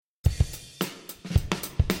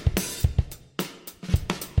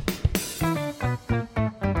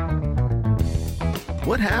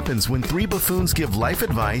What happens when three buffoons give life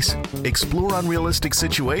advice, explore unrealistic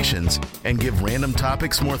situations, and give random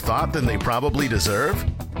topics more thought than they probably deserve?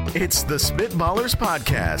 It's the Spitballers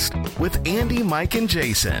Podcast with Andy, Mike, and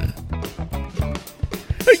Jason.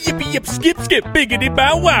 Yippee yip skip skip biggity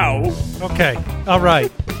bow wow. Okay. All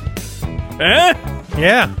right. Huh?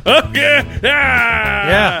 Yeah. Okay. Ah!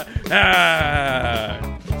 Yeah.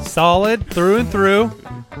 Ah! Solid through and through.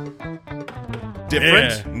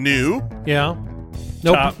 Different, Yeah. new. Yeah.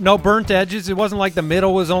 Top. No burnt edges. It wasn't like the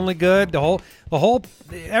middle was only good. The whole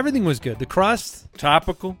everything was good. The crust.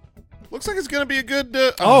 Topical. Looks like it's going to be a good.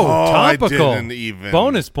 Topical. I didn't even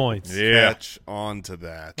Bonus points. catch on to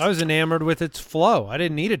that. I was enamored with its flow. I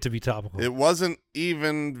didn't need it to be topical. It wasn't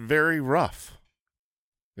even very rough.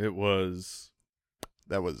 It was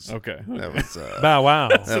That was okay. That was Bow wow.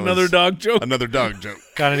 That's that another was dog joke. another dog joke.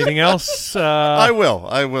 Got anything else? I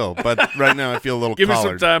will. But right now I feel a little Give me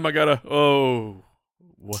collared. some time. I gotta. Oh,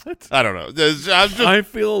 what? I don't know. I'm just, I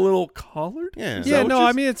feel a little collared. yeah. Is yeah, that what no, you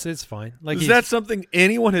I mean it's fine. Like Is that something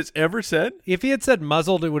anyone has ever said? if he had said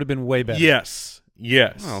muzzled, it would have been way better. Yes.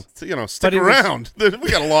 Yes. Well, stick But it was- around. We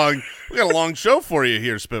got a long show for you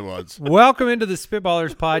here, Spitwads. Welcome into the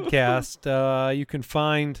Spitballers Podcast. You can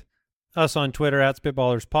find us on Twitter at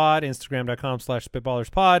SpitballersPod,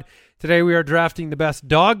 Instagram.com/SpitballersPod. Today we are drafting the best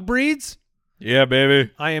dog breeds. Yeah,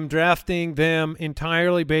 baby. I am drafting them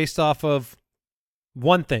entirely based off of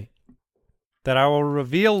one thing that I will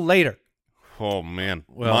reveal later Oh man,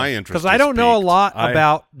 Well, my interest. because I don't know a peaked. lot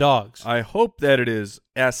about dogs. I hope that it is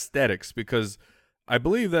aesthetics because I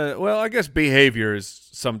believe that, well, I guess behavior is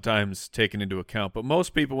sometimes taken into account, but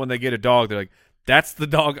most people, when they get a dog, they're like, that's the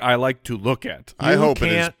dog I like to look at. I You hope it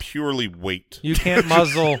is can't- purely weight. You can't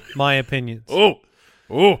muzzle my opinions. Oh.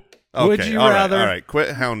 Would you all right, rather- All right,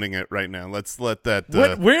 quit hounding it right now. Let's let that.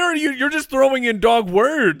 What? Where are you? You're just throwing in dog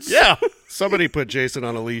words. Yeah. Somebody put Jason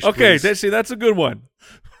on a leash. Okay, please. that's a good one.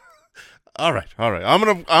 All right. I'm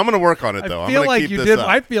gonna work on it though. I I'm feel gonna like keep you this did. up.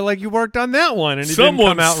 I feel like you worked on that one and it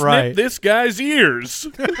Someone didn't come out snipped right. this guy's ears.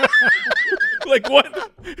 Like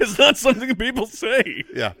what? It's not something people say.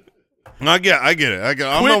 Yeah. I get it. I'm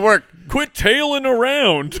gonna work. Quit tailing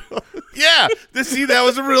around. Yeah. That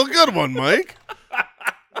was a real good one, Mike.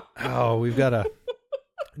 Oh, we've got to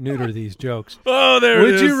neuter these jokes. Oh, there it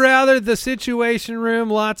Would is. you rather the Situation Room?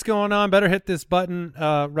 Lots going on. Better hit this button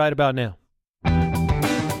right about now.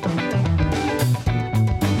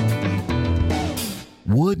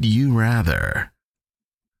 Would you rather?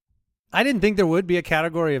 I didn't think there would be a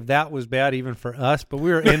category of that was bad even for us, but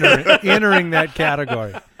we were entering that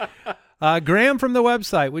category. Graham from the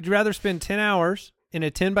website, would you rather spend 10 hours in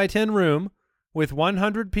a 10 by 10 room with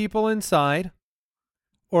 100 people inside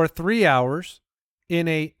or 3 hours in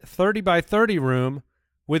a 30 by 30 room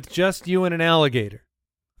with just you and an alligator?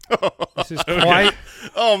 This is quite.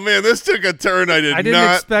 Oh man, this took a turn I didn't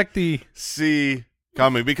not expect the. see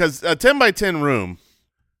coming because a 10 by 10 room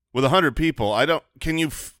with 100 people. Can you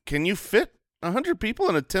fit 100 people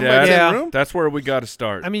in a 10 by 10 Yeah. room? That's where we got to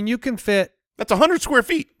start. I mean, you can fit. That's 100 square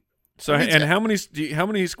feet. So, I mean, and how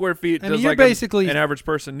many square feet I mean, does you're like basically- an average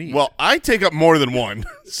person need? Well, I take up more than one,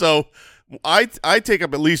 so I take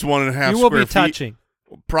up at least 1.5 You will square be feet. touching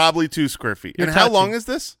Probably 2 square feet. You're and how long touching. is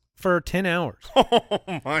this? for 10 hours.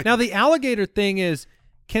 Oh my! Now, the alligator thing is,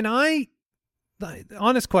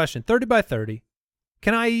 honest question, 30 by 30,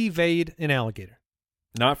 can I evade an alligator?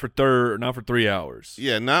 not for 3 hours.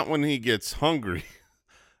 Yeah, not when he gets hungry.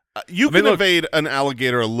 You I mean, can look- evade an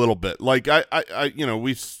alligator a little bit. Like I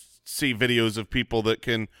we see videos of people that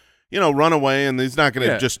can, run away, and he's not going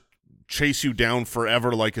to Yeah. just chase you down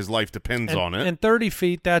forever like his life depends on it. And 30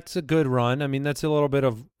 feet, that's a good run. I mean, that's a little bit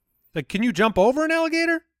of, like, can you jump over an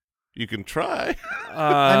alligator? You can try.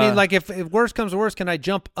 I mean, like, if worse comes to worse, can I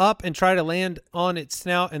jump up and try to land on its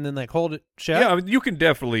snout and then, like, hold it shut? yeah, I mean, you can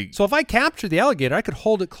definitely So if I capture the alligator, I could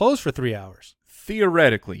hold it closed for 3 hours.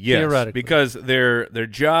 theoretically, yes, Theoretically. because their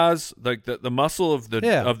jaws, like the muscle of the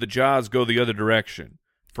Yeah. of the jaws, go the other direction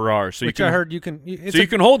for ours. So Which you can, I heard you can. It's so you a-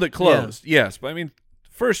 can hold it closed. Yes, but I mean,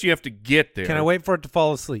 first you have to get there. Can I wait for it to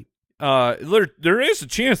fall asleep? There is a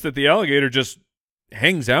chance that the alligator just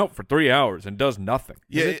hangs out for 3 hours and does nothing.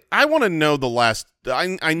 Yeah, I want to know the last. I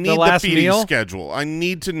need the last feeding meal? schedule. I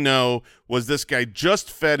need to know, was this guy just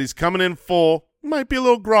fed? He's coming in full. Might be a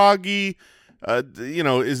little groggy.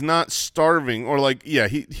 Is not starving, or like, yeah,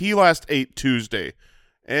 he last ate Tuesday,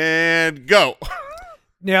 and go.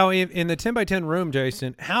 Now, in the 10 by 10 room,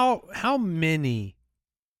 Jason, how many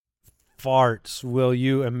farts will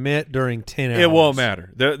you emit during 10 hours? It won't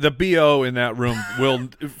matter. The BO in that room will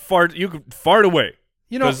fart. You can fart away.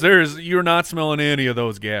 You know, Because you're not smelling any of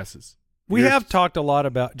those gases. we You're- have talked a lot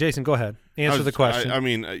about, Jason, go ahead. Answer the question. I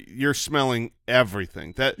mean, you're smelling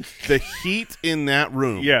everything. That the heat in that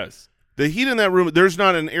room. Yes. The heat in that room, there's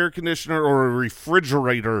not an air conditioner or a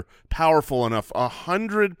refrigerator powerful enough.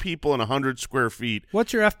 100 people in 100 square feet.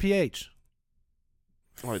 What's your FPH?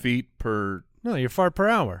 Feet per. No, your fart per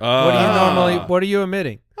hour. What do you normally? What are you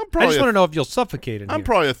emitting? I just want to know if you'll suffocate in I'm here.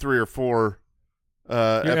 probably a 3 or 4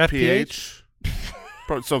 FPH.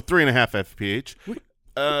 So 3.5 FPH.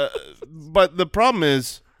 But the problem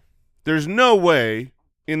is, there's no way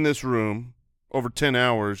in this room over 10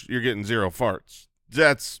 hours you're getting 0 farts.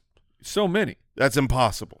 That's so many. That's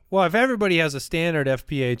impossible. Well, if everybody has a standard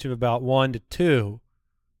FPH of about 1 to 2,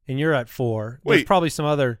 and you're at 4, there's probably some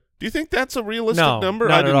other. Do you think that's a realistic number?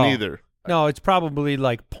 Not I didn't at all. either. No, it's probably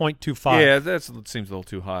like 0.25. Yeah, that seems a little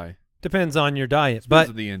too high. Depends on your diet. Depends But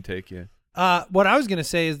on the intake, yeah. what I was going to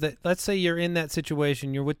say is that let's say you're in that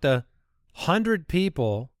situation, you're with the 100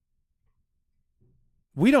 people.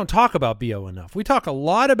 We don't talk about BO enough. We talk a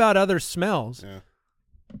lot about other smells. Yeah.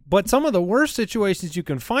 But some of the worst situations you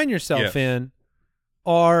can find yourself in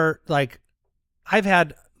are like I've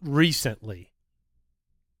had recently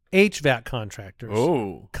HVAC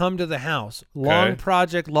contractors come to the house. Long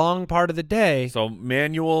project, long part of the day. So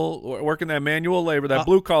working that manual labor, that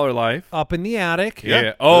blue-collar life. Up in the attic.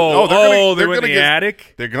 Yeah. They're in the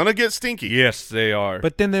attic? They're going to get stinky. Yes, they are.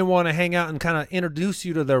 But then they want to hang out and kind of introduce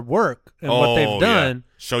you to their work and what they've done.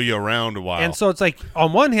 Yeah. Show you around a while. And so it's like,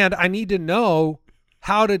 on one hand, I need to know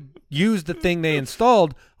how to use the thing they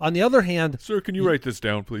installed. On the other hand, sir, can you write this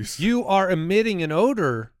down, please? You are emitting an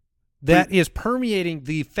odor that is permeating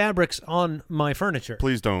the fabrics on my furniture.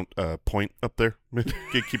 Please don't point up there.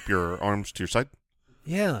 Keep your arms to your side.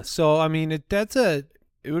 Yeah. So, I mean, it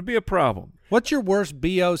would be a problem. What's your worst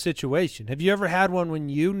BO situation? Have you ever had one when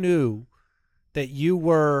you knew that you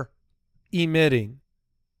were emitting?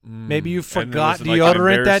 Maybe you forgot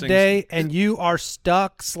deodorant that day and you are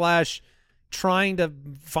stuck / trying to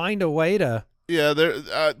find a way to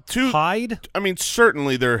hide? I mean,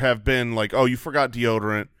 certainly there have been like, oh, you forgot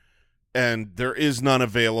deodorant and there is none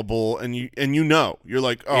available, and you're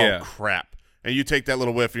like, oh, crap. And you take that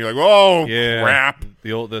little whiff and you're like, oh, crap.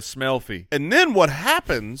 The smell fee. And then what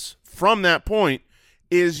happens from that point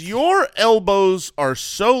is your elbows are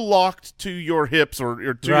so locked to your hips or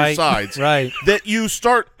to your sides that you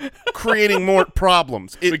start creating more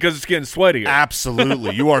problems. Because it's getting sweatier.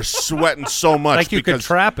 Absolutely. You are sweating so much. Like you could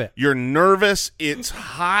trap it. You're nervous. It's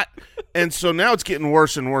hot. And so now it's getting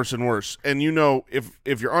worse and worse and worse. And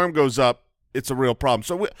if your arm goes up, it's a real problem.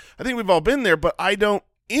 So I think we've all been there, but I don't.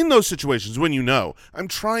 In those situations when I'm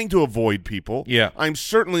trying to avoid people. Yeah. I'm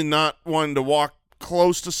certainly not one to walk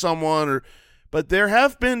close to someone but there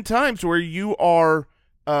have been times where you are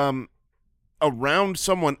around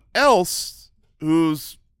someone else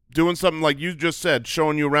who's doing something like you just said,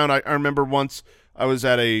 showing you around. I remember once I was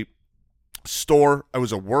at a store. I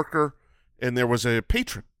was a worker, and there was a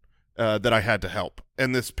patron that I had to help.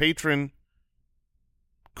 And this patron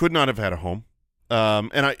could not have had a home.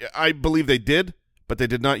 And I believe they did, but they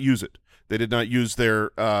did not use it. They did not use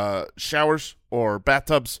their showers or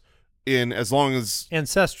bathtubs in as long as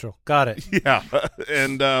ancestral. Got it. Yeah.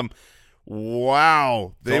 And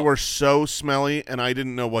wow, they were so smelly, and I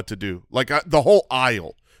didn't know what to do. Like the whole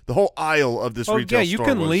aisle of this retail store. Yeah, you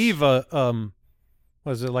can leave a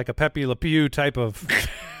was it like a Pepe Le Pew type of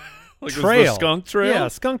like trail? A skunk trail. Yeah, a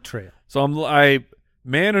skunk trail. So I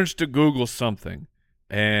managed to Google something,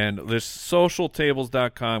 and this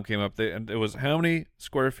socialtables.com came up. And it was how many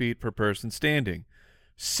square feet per person standing.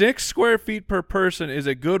 6 square feet per person is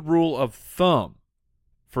a good rule of thumb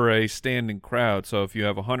for a standing crowd. So if you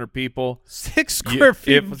have 100 people, 6 square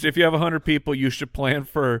feet. If you have 100 people, you should plan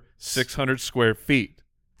for 600 square feet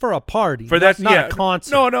for a party. For that's not a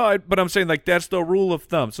concert. No, but I'm saying like that's the rule of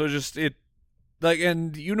thumb. So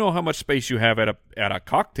and you know how much space you have at a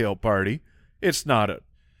cocktail party. It's not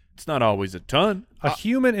always a ton. A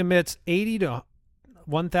human emits 80 to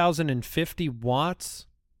 1,050 watts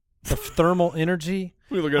of thermal energy.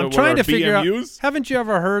 I'm trying to figure out. Haven't you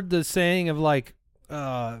ever heard the saying of like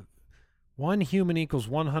 1 human equals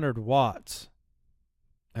 100 watts?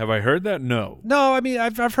 Have I heard that? No. No, I mean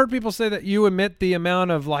I've heard people say that you emit the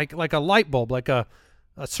amount of like a light bulb, like a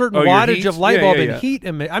certain wattage of light bulb and heat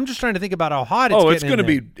emit. I'm just trying to think about how hot it's it's going to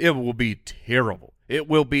be. It will be terrible. It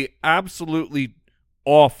will be absolutely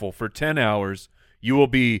awful for 10 hours. You will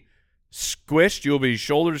be squished. You'll be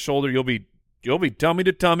shoulder to shoulder. You'll be tummy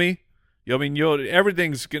to tummy.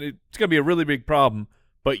 Everything's gonna be a really big problem,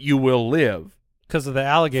 but you will live because of the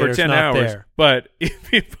alligator for 10 not hours. There. But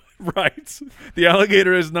right, the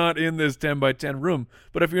alligator is not in this 10 by 10 room.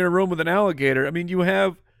 But if you're in a room with an alligator, I mean, you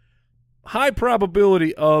have high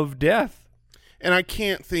probability of death and I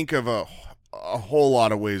can't think of a whole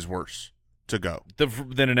lot of ways worse to go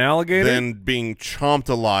Than an alligator? than being chomped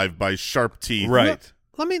alive by sharp teeth. Right.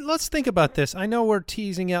 Let's think about this. I know we're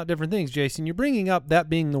teasing out different things, Jason. You're bringing up that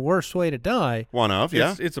being the worst way to die, One of,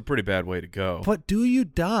 yeah. It's a pretty bad way to go. but do you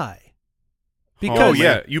die? Oh,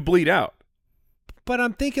 yeah. You bleed out. But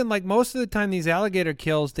I'm thinking like most of the time these alligator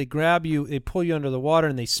kills, they grab you, they pull you under the water,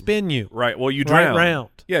 and they spin you. Right. Well, you Right drown. round.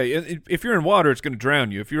 Yeah. If you're in water, it's going to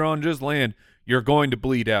drown you. If you're on just land, you're going to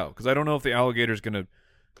bleed out. Because I don't know if the alligator is going to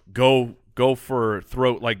go for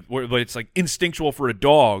throat, like where it's like instinctual for a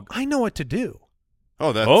dog. I know what to do.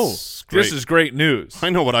 Oh, that's great. This is great news. I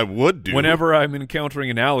know what I would do. Whenever I'm encountering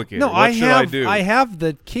an alligator, No, what should I do? I have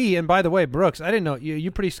the key. And by the way, Brooks, I didn't know you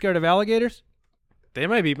pretty scared of alligators? They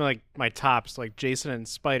might be like my tops, like Jason and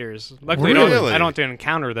spiders. Luckily, Really? I don't have to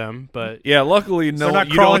encounter them, but Yeah, luckily, no. They're not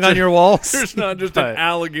you crawling don't on your walls. There's not just an But-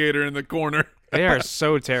 alligator in the corner. they are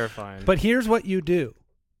so terrifying. But here's what you do.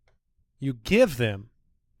 You give them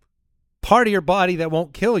part of your body that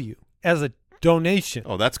won't kill you as a donation.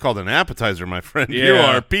 Oh, that's called an appetizer, my friend. Yeah. You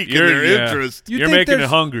are piquing their interest. You You're think making it there's-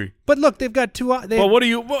 hungry. But look, they've got two. Well, what are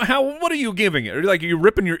you? What are you giving it? Like, are you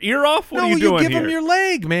ripping your ear off? What no, are you doing give here? them your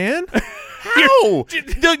leg, man. How?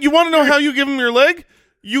 You want to know how you give him your leg?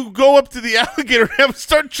 You go up to the alligator and have him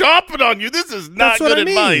start chopping on you. This is not That's what good I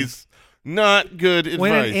mean. advice. Not good advice.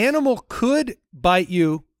 When an animal could bite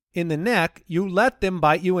you in the neck, you let them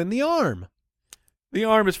bite you in the arm. The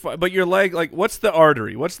arm is fine, but your leg, like, what's the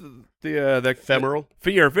artery? What's the Femoral?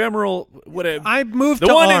 Femoral. Whatever. I moved The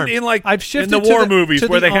to one arm. in like I've shifted in the to war movies to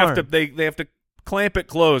where the they have arm. to they have to clamp it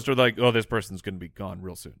closed, or like, oh, this person's going to be gone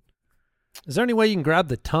real soon. Is there any way you can grab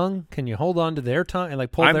the tongue? Can you hold on to their tongue and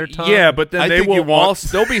like pull their tongue? Yeah, but then I they think you will want- also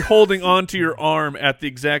they'll be holding onto your arm at the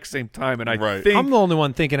exact same time, and I Right. think I'm the only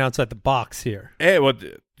one thinking outside the box here. hey, well,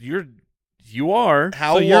 you are.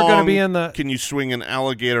 How So you're long gonna be in the- can you swing an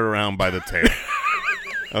alligator around by the tail?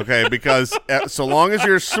 Okay, because so long as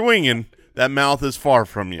you're swinging, that mouth is far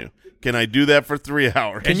from you. Can I do that for 3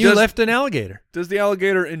 hours? Can And you does- lift an alligator? Does the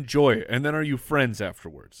alligator enjoy it, and then are you friends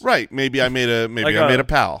afterwards? Right. Maybe I made a Like I made a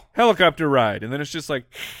pal. Helicopter ride, and then it's just like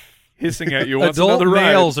hissing at you. Wants Adult another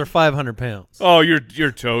males ride. are 500 pounds. Oh, you're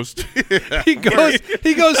toast. He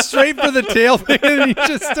goes straight for the tail thing, and he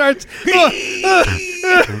just starts.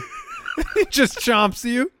 He just chomps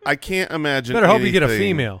you. I can't imagine. Better hope you get a anything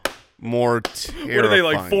female. More terrifying. What are they,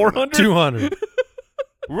 like 400? 200.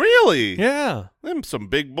 Really? Yeah. Them some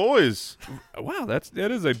big boys. Wow, that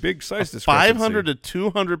is a big size discrepancy. 500 to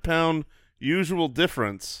 200 pound usual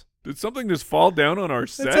difference. Did something just fall down on our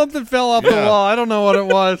set? Something fell off the Yeah. wall. I don't know what it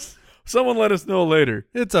was. Someone let us know later.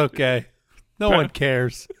 It's okay. No one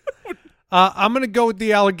cares. I'm going to go with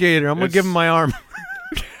the alligator. I'm going to give him my arm.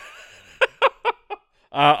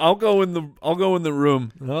 I'll go in the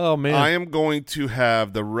room. Oh, man. I am going to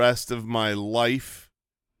have the rest of my life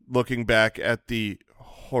looking back at the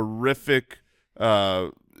horrific,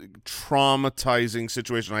 traumatizing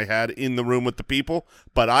situation I had in the room with the people,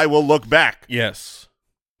 but I will look back Yes.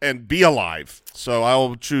 and be alive. So I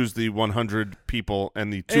will choose the 100 people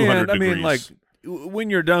and the 200 and, I degrees. mean, like, when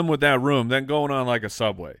you're done with that room, then going on like a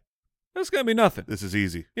subway. That's going to be nothing. this is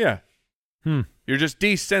easy. Yeah. Hmm. You're just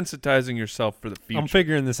desensitizing yourself for the future. I'm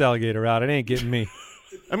figuring this alligator out. It ain't getting me.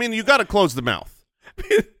 I mean, you got to close the mouth.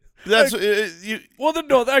 That's you. Well,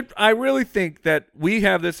 I really think that we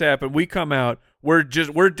have this happen. We come out, we're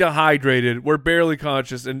dehydrated, we're barely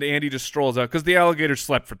conscious, and Andy just strolls out because the alligator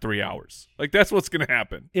slept for 3 hours. Like, that's what's going to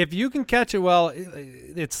happen. If you can catch it while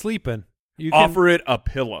it's sleeping, you can Offer it a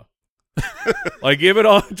pillow. Like, give it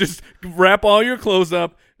all, just wrap all your clothes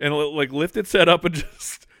up and like lift its head up and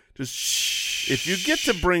just shh. If you get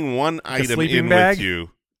to bring one item sleeping in bag? with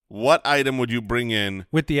you, what item would you bring in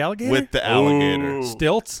with the alligator. with the alligator? Ooh.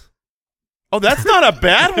 Stilts. Oh, that's not a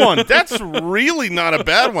bad one. That's really not a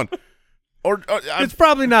bad one. Or It's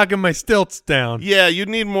probably knocking my stilts down. yeah, you'd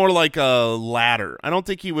need more like a ladder. I don't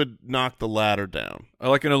think he would knock the ladder down.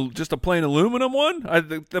 Like just a plain aluminum one?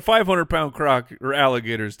 The 500-pound croc or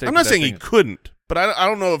alligator is taking I'm not that saying he thing. couldn't, but I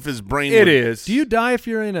don't know if his brain It would. is. Do you die if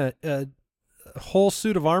you're in a whole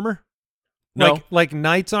suit of armor? No. Like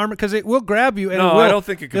knight's armor, because it will grab you and No, it will, I don't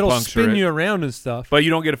think it can it'll puncture spin it. you around and stuff. But you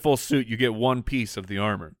don't get a full suit. You get one piece of the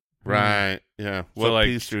armor. Right. Yeah. What so like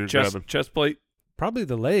piece are you grabbing? chest plate? Probably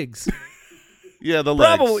the legs, Yeah, the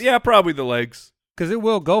legs. Probably the legs. because it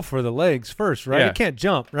will go for the legs first, right? Yeah. It can't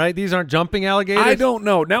jump, right? These aren't jumping alligators. I don't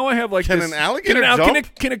know. Now I have like Can this. an alligator can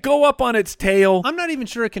jump? Can it go up on its tail? I'm not even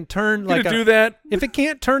sure it can turn Can like it do that? If it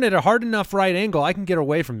can't turn at a hard enough right angle, I can get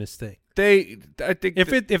away from this thing. I think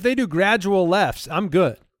If they do gradual lefts, I'm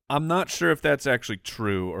good. I'm not sure if that's actually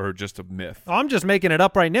true or just a myth. I'm just making it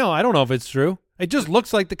up right now. I don't know if it's true. It just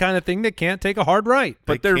looks like the kind of thing that can't take a hard right.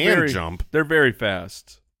 But They they're can very jump. They're very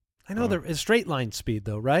fast. I know they're straight line speed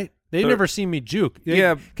though, right? They've They're- never seen me juke.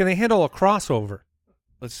 Yeah. Can they handle a crossover?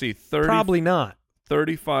 Let's see, 30, Probably not.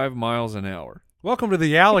 35 miles an hour. Welcome to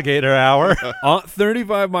the alligator hour.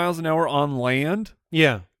 35 miles an hour on land?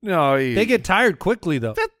 Yeah. No, They get tired quickly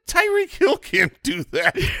though. That Tyreek Hill can't do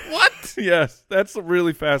that. What? yes, that's a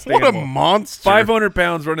really fast What a animal. monster. 500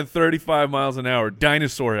 pounds running 35 miles an hour.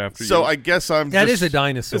 Dinosaur after you. So I guess I'm That just, is a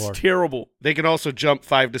dinosaur. That's terrible. They can also jump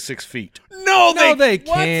 5 to 6 feet. No, No, they what?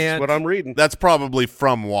 That's can't. what I'm reading. That's probably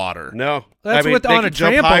from water. No, That's I mean, with- they on can a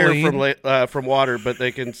jump higher trampoline. from water, but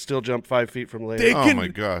they can still jump 5 feet from land. They Oh can- my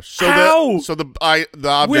gosh. So How? the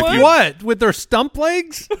object With you- what? With their stump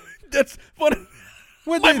legs? That's what.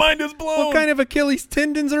 With My the- mind is blown. What kind of Achilles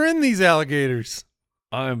tendons are in these alligators?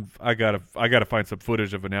 I gotta find some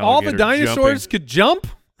footage of an All alligator. the dinosaurs could jump?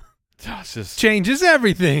 jumping. It's just- Changes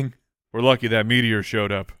everything. we're lucky that meteor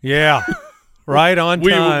showed up. Yeah. Right on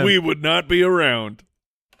time. We would not be around.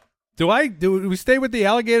 Do we stay with the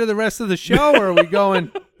alligator the rest of the show, or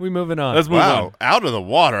are we moving on? Let's move Wow, on. out of the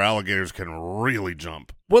water, alligators can really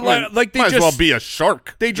jump. Well, I mean, like they might just as well be a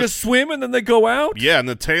shark. they just swim and then they go out. Yeah, and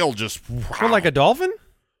the tail just Well, like a dolphin?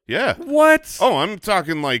 yeah. What? Oh, I'm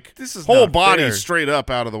talking like This is whole not body fair. straight up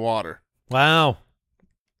out of the water. Wow.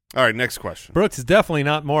 All right, next question. Brooks is definitely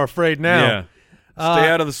not more afraid now. Yeah. Stay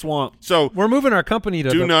out of the swamp. So We're moving our company to,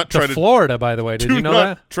 Do not try to- Florida, by the way. Did do you know not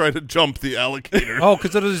that? try to jump the alligator. Oh,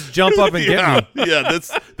 because it'll just jump up and yeah, get me. yeah.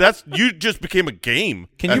 That's you just became a game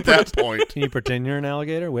Can at you that point. Can you pretend you're an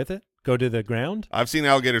alligator with it? Go to the ground? I've seen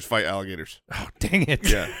alligators fight alligators. Oh, dang it.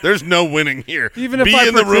 Yeah, there's no winning here. Even if be I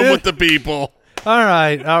in the room pretend- with the people. All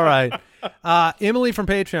right. Emily from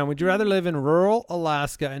Patreon, would you rather live in rural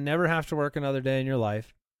Alaska and never have to work another day in your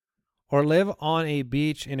life, or live on a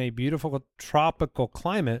beach in a beautiful tropical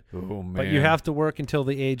climate, Oh man. but you have to work until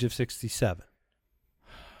the age of 67?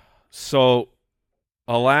 So,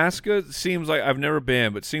 Alaska seems like I've never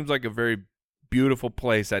been, but seems like a very beautiful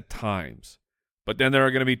place at times. But then there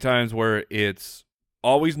are going to be times where it's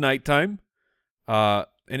always nighttime. And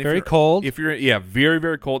if Very you're- cold. If you're very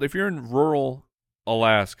very cold. If you're in rural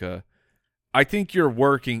Alaska, I think you're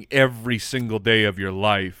working every single day of your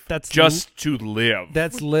life That's just to live.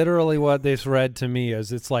 That's literally what this read to me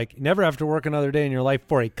is it's like you never have to work another day in your life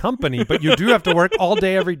for a company, but you do have to work all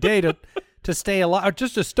day every day to stay alive, or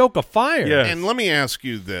just to stoke a fire. Yeah. And let me ask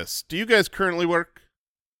you this: do you guys currently work?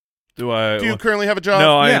 Do I? Do you currently have a job?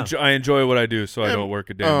 no, Yeah. I enjoy what I do, so I don't work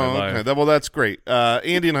a day in my life. Okay. Well, that's great.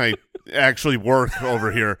 Andy and I actually work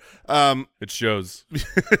over here. It shows.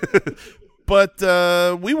 But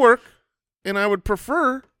we work, and I would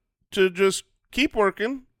prefer to just keep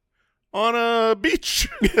working on a beach.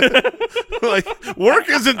 Like, work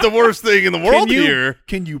isn't the worst thing in the world here.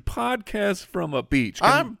 Can you podcast from a beach?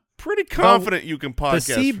 I'm pretty confident you can The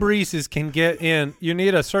podcast. sea breezes can get in. You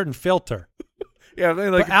need a certain filter. yeah,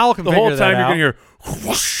 like But Al can the whole figure that time you're out. gonna hear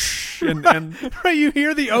whoosh, and Right, you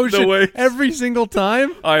hear the ocean waves. every single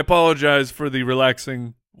time. I apologize for the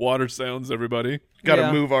relaxing water sounds, everybody. Got to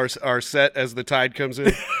Yeah. move our set as the tide comes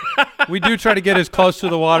in. We do try to get as close to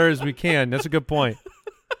the water as we can. That's a good point.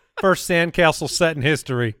 First sandcastle set in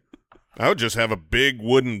history. I would just have a big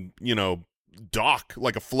wooden, dock,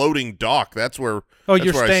 like a floating dock. That's where. Oh, that's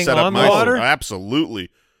you're where I staying set up on the my- water? Absolutely.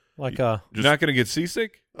 Like You're not gonna get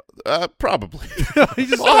seasick? Probably. you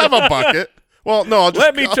just I'll have a bucket. Well, no, I'll just.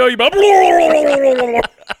 Let me tell you about.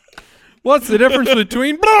 What's the difference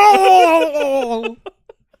between?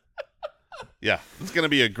 Yeah, it's gonna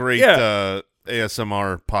be a great Yeah.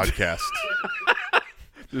 ASMR podcast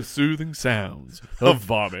The soothing sounds of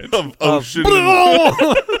vomit. of ocean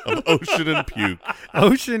of ocean and puke.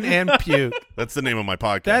 Ocean and puke. That's the name of my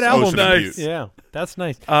podcast. That album, Ocean nice. and puke. Yeah, that's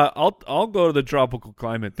nice. I'll go to the tropical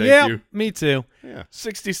climate. Thank yeah, you. me too. Yeah.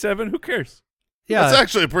 67. Who cares? Yeah, That's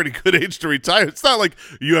actually a pretty good age to retire. It's not like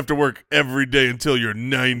you have to work every day until you're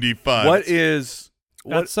 95. What is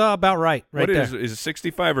that's about right. Right what there. is it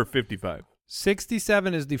 65 or 55?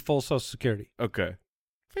 67 is the full Social Security. Okay.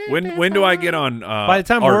 When do I get on? By the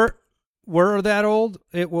time ARP? we're that old,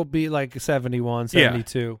 it will be like 71,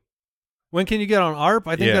 72. When can you get on ARP?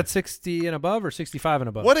 I think Yeah. that's 60 and above or 65 and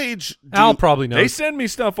above. What age? Al probably knows. They send me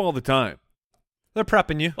stuff all the time. They're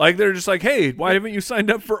prepping you. Like they're just like, hey, why haven't you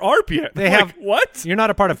signed up for ARP yet? They I'm have- like, what? You're not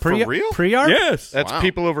a part of For real? pre-ARP? Yes. That's Wow.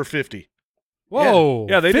 people over 50. Whoa.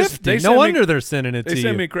 Yeah, they 50. just- they no send me- wonder they're sending it They to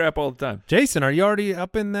send you. me crap all the time. Jason, are you already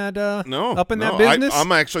up in that that business?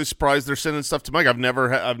 I'm actually surprised they're sending stuff to Mike. I've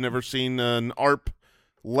never seen an ARP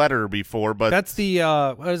letter before, but That's the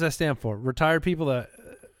what does that stand for? Retired people that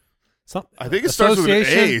I think it starts with an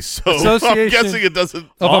A, so I'm Association guessing it doesn't.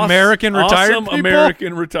 of American retired awesome people?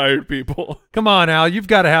 American retired people. Come on, Al, you've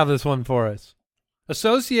got to have this one for us.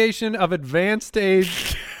 Association of Advanced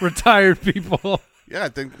Age Retired People. Yeah, I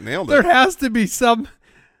think nailed There it. has to be some.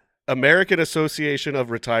 American Association of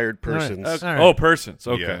Retired Persons. All right. Oh, persons.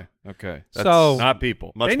 Okay. Okay. That's So Not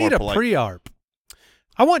people. much they need more a polite. pre-ARP.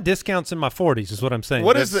 I want discounts in my 40s is what I'm saying.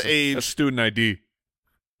 What is That's the age? A student ID.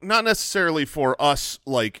 Not necessarily for us,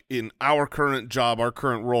 like in our current job, our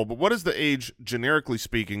current role, but what is the age, generically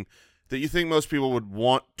speaking, that you think most people would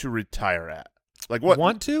want to retire at? Like what?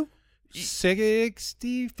 Want to?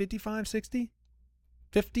 60, 55, 60?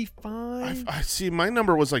 55? I see. My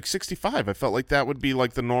number was like 65. I felt like that would be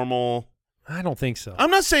like the normal. I don't think so.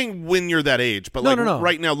 I'm not saying when you're that age, but No, like no, no.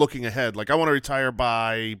 right now, looking ahead, like I want to retire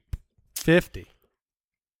by. 50.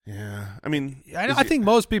 Yeah, I mean, I think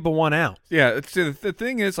most people want out. Yeah. It's, the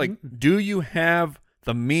thing is, like, do you have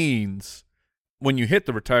the means when you hit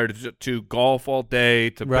the retired to golf all day,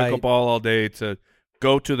 to Right. pickleball all day, to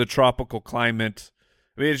go to the tropical climate?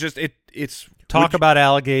 I mean, it's just it's Talk about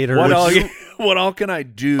alligators. what all can I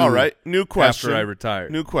do? all right. New question. After I retire.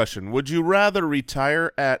 New question. Would you rather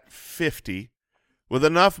retire at 50 with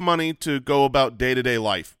enough money to go about day-to-day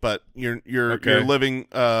life, but you're Okay. living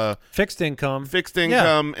Fixed income. fixed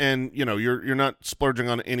income and you're not splurging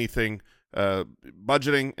on anything,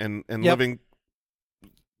 budgeting and Yep. living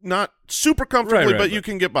not super comfortably, Right, but right. you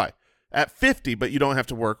can get by at 50, but you don't have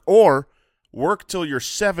to work, or work till you're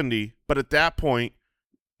 70, but at that point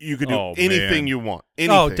you could do Oh, anything man. you want.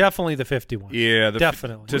 Anything. Oh, definitely the 51. Yeah,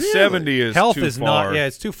 Definitely. To Really? 70 is Health too is far. not. Yeah,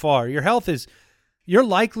 it's too far. Your health is. Your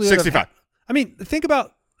likelihood. 65. I mean, think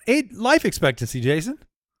about life expectancy, Jason.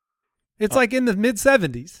 It's like in the mid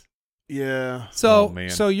 70s. Yeah. So, Oh, man.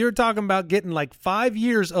 so you're talking about getting like 5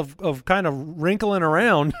 years of kind of wrinkling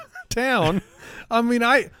around town. I mean,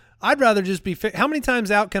 I'd rather just be. How many times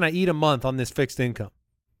out can I eat a month on this fixed income?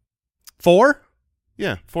 4?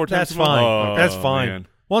 Yeah, 4 times That's a month. fine. Oh, That's fine. man.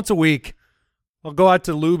 Once a week, I'll go out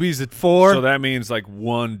to Luby's at 4 So that means like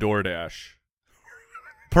one DoorDash.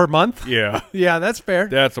 per month. Yeah, Yeah, that's fair.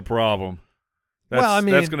 that's a problem. That's, Well, I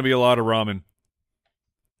mean- that's going to be a lot of ramen.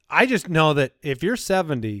 I just know that if you're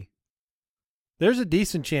 70, there's a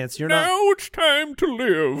decent chance you're not. Now it's time to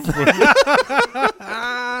live.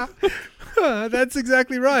 That's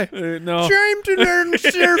exactly right. No. Time to learn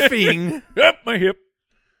surfing. Yep, my hip.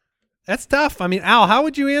 That's tough. I mean, Al, how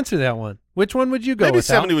would you answer that one? Which one would you go Maybe with?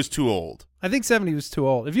 70 Al? was too old. I think 70 was too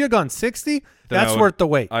old. If you had gone 60, Then that's I would- worth the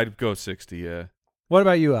wait. I'd go 60, yeah. What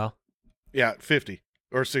about you, Al? Yeah, 50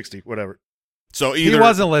 or 60, whatever. So He either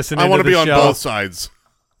wasn't listening. I want to to be the on show. both sides.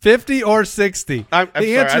 50 or 60. I'm The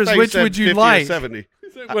sorry, answer I is thought which said would you 50 or like? 70.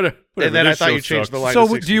 Whatever, And then I this thought show you changed sucks. the line So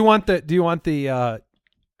to 60. do you want the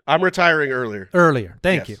I'm retiring earlier. earlier?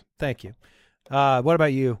 Thank Yes. you. Thank you. What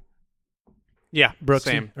about you, Yeah, Brooksy?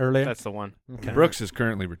 same. Earlier? That's the one. Okay. Brooks is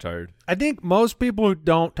currently retired. I think most people who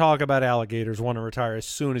don't talk about alligators want to retire as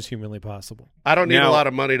soon as humanly possible. I don't need Now- a lot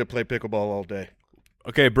of money to play pickleball all day.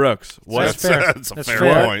 Okay, Brooks, what That's if, fair. That's a That's fair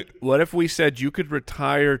fair. point. what if we said you could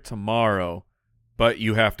retire tomorrow, but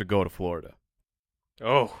you have to go to Florida?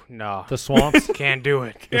 Oh no, The swamps. can't do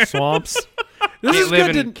it. The swamps. This Can't is live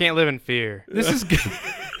good in to. can't live in fear. This is good.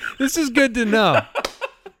 This is good to know.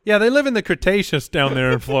 Yeah, they live in the Cretaceous down there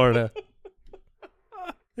in Florida.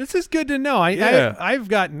 This is good to know. Yeah. I've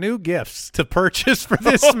got new gifts to purchase for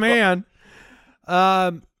this man.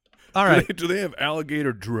 All right, Do they have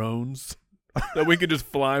alligator drones that we could just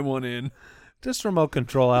fly one in? just remote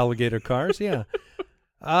control alligator cars. Yeah.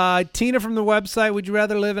 Tina from the website. Would you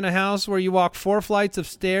rather live in a house where you walk 4 flights of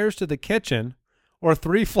stairs to the kitchen, or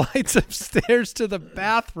 3 flights of stairs to the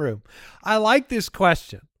bathroom? I like this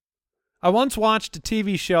question. I once watched a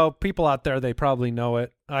TV show. People out there, they probably know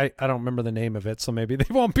it. I don't remember the name of it, so maybe they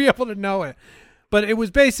won't be able to know it. But it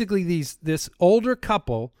was basically this older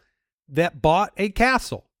couple that bought a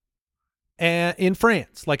castle in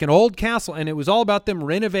France, like an old castle, and it was all about them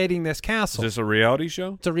renovating this Is castle. this a reality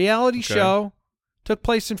show? It's a reality Okay. show. Took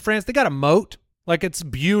place in France. They got a moat. Like, it's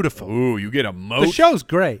beautiful. Ooh, you get a moat. The show's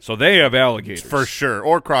great. So they have alligators. For sure.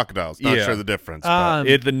 Or crocodiles. Not Yeah. sure the difference.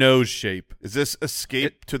 The nose shape. is this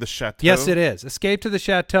Escape to the Chateau? Yes, it is. Escape to the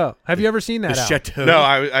Chateau. Have you ever seen that? Al? chateau. No,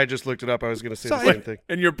 I just looked it up. I was going to say So the same thing.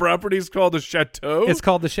 And your property is called the chateau? It's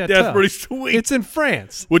called the Chateau. That's pretty sweet. It's in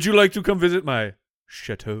France. Would you like to come visit my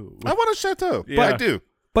chateau? I want a chateau. Yeah. But I do.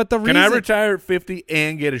 But the reason Can I retire at 50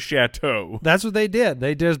 and get a chateau? that's what they did.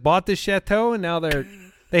 They just bought this chateau, and now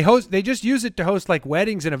they just use it to host like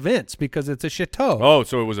weddings and events because it's a chateau. Oh,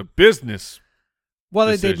 so it was a business. well,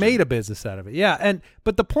 they decision. made a business out of it. Yeah,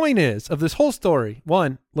 but the point is of this whole story: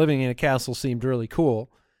 one, living in a castle seemed really cool,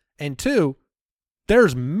 And 2,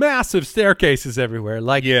 there's massive staircases everywhere.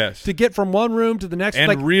 Like Yes. to get from one room to the next. And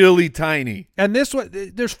like, really tiny. and this one,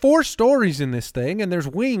 there's 4 stories in this thing, and there's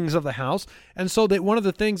wings of the house. And so that one of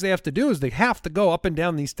the things they have to do is they have to go up and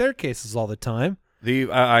down these staircases all the time.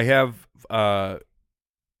 I have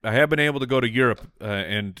been able to go to Europe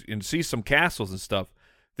and see some castles and stuff.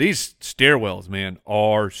 These stairwells, man,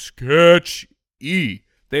 are sketchy.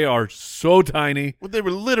 They are so tiny. Well, they were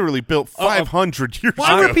literally built 500 years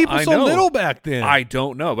Why ago. were people I so know. little back then? I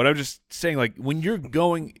don't know, but I'm just saying, like, when you're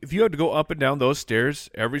going, if you have to go up and down those stairs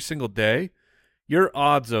every single day, your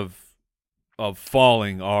odds of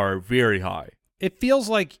falling are very high. It feels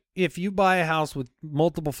like if you buy a house with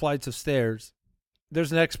multiple flights of stairs,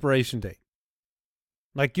 there's an expiration date.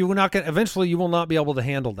 Like eventually you will not be able to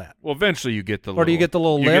handle that. Well, eventually you get the Or do you get the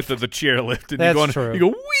little you lift? get the chair lift, and That's you go, true. you go,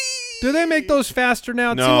 wee. Do they make those faster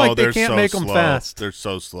now? It No, seems like they they're can't so make them slow. fast. They're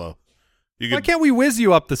so slow. Why can't we whiz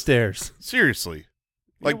you up the stairs? Seriously.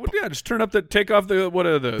 Like, Yeah, just turn up take off the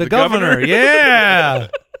The governor, yeah.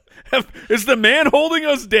 Is the man holding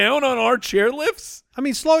us down on our chair lifts? I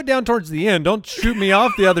mean, slow it down towards the end. Don't shoot me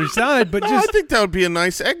off the other side, but no, just I think that would be a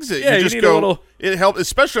nice exit. Yeah, you you just need go. a little- It helps,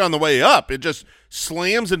 especially on the way up. It just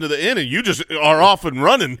slams into the end, and you just are off and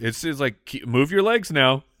running. It's like move your legs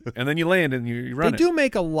now, and then you land and you run they it. do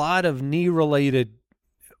make a lot of knee-related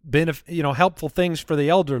helpful things for the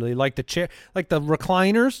elderly, like the chair, like the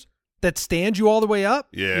recliners that stand you all the way up.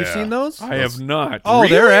 Yeah. You've seen those? I have not. Oh,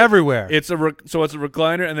 they're everywhere. It's so it's a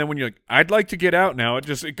recliner, and then when you're like, I'd like to get out now, it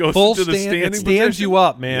goes Full into the stand. standing It stands position. you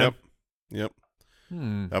up, man. Yep.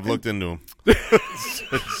 Hmm. I've looked into them.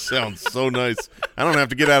 It sounds so nice. I don't have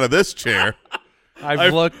to get out of this chair.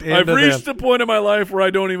 I've looked into I've reached them. the point in my life where I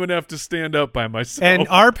don't even have to stand up by myself. And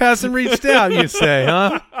ARP hasn't reached out, you say,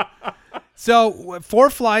 huh? So 4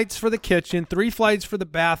 flights for the kitchen, 3 flights for the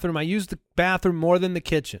bathroom. I use the bathroom more than the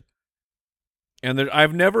kitchen. And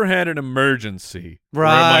I've never had an emergency. where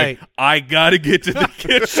Right. I'm like, I got to get to the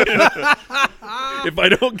kitchen. If I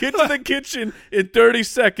don't get to the kitchen in 30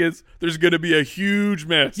 seconds, there's going to be a huge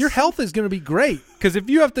mess. Your health is going to be great because if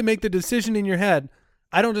you have to make the decision in your head,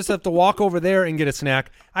 I don't just have to walk over there and get a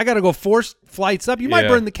snack. I got to go 4 flights up. You might Yeah.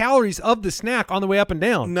 burn the calories of the snack on the way up and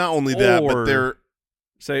down. Not only that, Or- but they're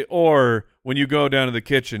or when you go down to the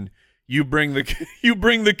kitchen, you bring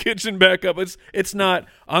the kitchen back up. It's not,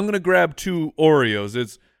 I'm going to grab 2 Oreos.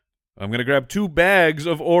 It's, I'm going to grab 2 bags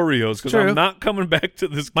of Oreos because True. I'm not coming back to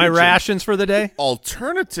this My kitchen. rations for the day?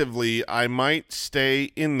 alternatively, I might stay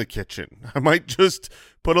in the kitchen. I might just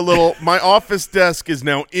put a little. My office desk is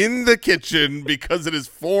now in the kitchen because it is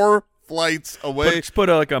 4 flights away. Just put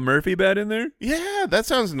like a Murphy bed in there. Yeah, that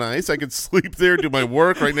sounds nice. I could sleep there, do my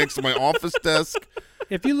work right next to my office desk.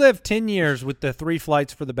 If you live 10 years with the 3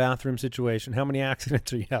 flights for the bathroom situation, how many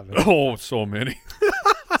accidents are you having? Oh, so many.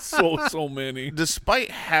 so many.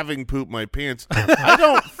 Despite having pooped my pants, I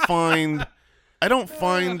don't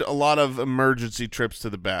find a lot of emergency trips to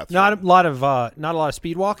the bathroom. Not a lot of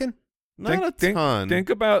speed walking? Not a ton. Think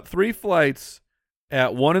about 3 flights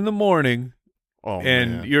at 1 a.m. oh,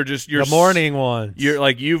 and man. you're The morning ones. You're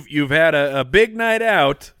like you've had a big night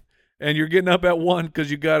out, and you're getting up at 1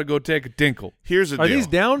 because you got to go take a tinkle. Here's the Are deal. these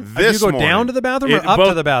down? Do This you go morning, down to the bathroom or It- up both,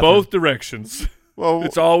 to the bathroom? Both directions. Well,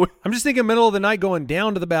 It's always I'm just thinking middle of the night going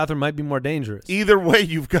down to the bathroom might be more dangerous. either way,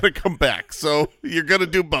 you've got to come back. So you're going to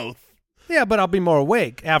do both. Yeah, but I'll be more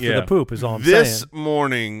awake after Yeah. the poop is all I'm This saying.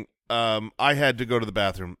 morning, I had to go to the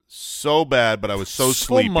bathroom so bad, but I was so So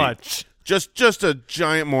sleepy. much. Just a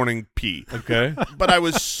giant morning pee. okay. But I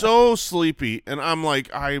was so sleepy, and I'm like,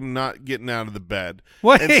 I'm not getting out of the bed.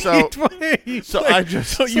 Wait, And so, wait. so I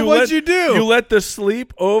just So what'd you do? You let the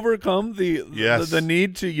sleep overcome Yes. the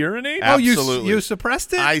need to urinate. Oh, Absolutely. you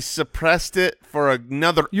suppressed it? I suppressed it for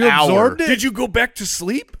another You hour. absorbed it? Did you go back to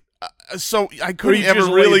sleep So I Or couldn't you ever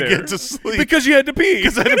just lay really there? get to sleep because you had to pee?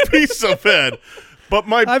 because I had to pee so bad. But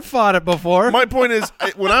I've fought it before. my point is,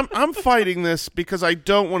 when I'm fighting this because I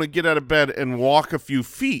don't want to get out of bed and walk a few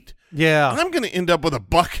feet. yeah. I'm going to end up with a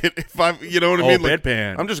bucket if I, you know what I Oh, mean? Like,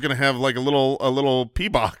 bedpan. I'm just going to have like a little pee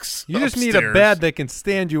box. You just need a upstairs. bed that can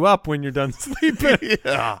stand you up when you're done sleeping.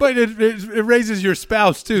 Yeah. But it raises your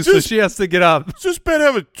spouse, too, so Just- she has to get up. Does this bed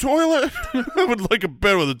have a toilet? I would like a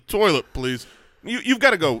bed with a toilet, please. You've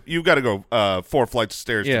got to go. You've got to go 4 flights of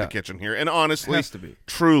stairs to Yeah. the kitchen here. And honestly, Has to be.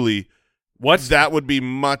 truly, What's that would be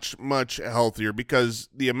much healthier because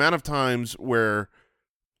the amount of times where,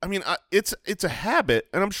 I mean, it's a habit,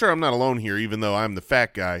 and I'm sure I'm not alone here, even though I'm the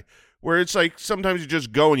fat guy. Where it's like sometimes you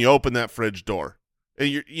just go and you open that fridge door, and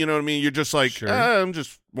you know what I mean. You're just like, Sure. I'm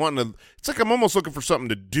just wanting to. It's like I'm almost looking for something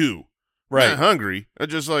to do Right. Not hungry. I'm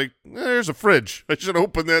just like, there's a fridge. I should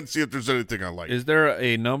open that and see if there's anything I like. Is there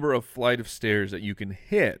a number of flight of stairs that you can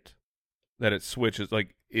hit that it switches?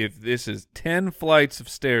 Like if this is 10 flights of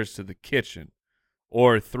stairs to the kitchen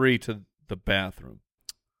or 3 to the bathroom.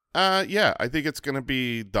 Yeah, I think it's going to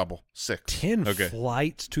be double. 6. 10 Okay.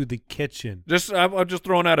 flights to the kitchen. I'm just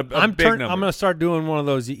throwing out a I'm big number. I'm going to start doing one of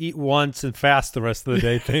those you eat once and fast the rest of the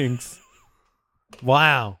day things.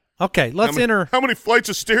 Wow. Okay, let's enter. How many flights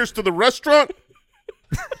of stairs to the restaurant?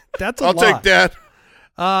 That's a I'll lot. take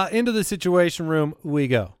that. Into the Situation Room we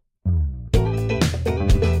go.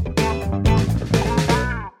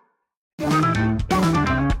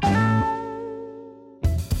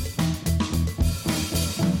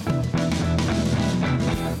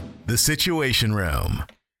 The Situation Room.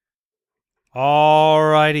 All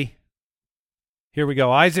righty. Here we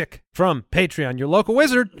go. Isaac from Patreon, your local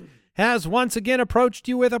wizard, has once again approached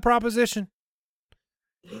you with a proposition.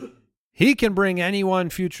 He can bring any one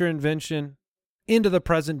future invention into the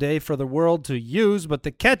present day for the world to use, but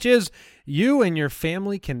the catch is you and your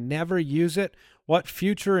family can never use it. What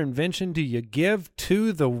future invention do you give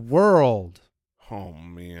to the world? Oh,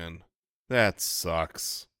 man. That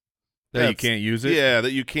sucks. that you can't use it? Yeah,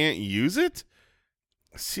 that you can't use it?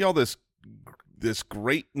 See all this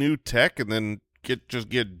great new tech and then get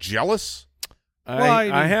jealous?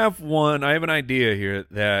 I have one. I have an idea here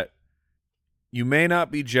that you may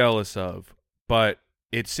not be jealous of, but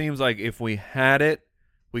it seems like if we had it,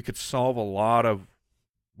 we could solve a lot of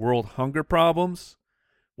world hunger problems.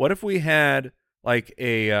 What if we had like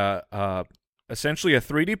a essentially a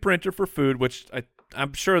 3D printer for food, which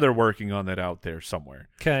I'm sure they're working on that out there somewhere.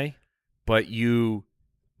 Okay. But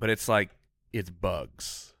it's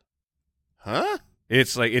bugs. Huh?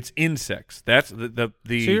 It's like it's insects. That's the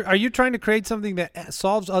So are you trying to create something that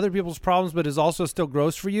solves other people's problems but is also still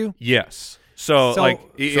gross for you? yes. So So- like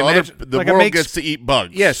So imagine, the like it world makes- gets to eat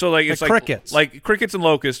bugs. yeah. So like it's Like like crickets. like crickets and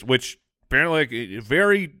locusts, which apparently like,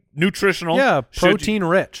 very nutritional. Yeah, Should- protein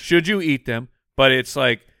rich. Should you eat them? But it's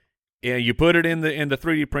like, yeah, you put it in the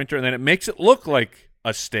 3D printer, and then it makes it look like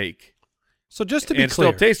a steak, So just to be and it clear,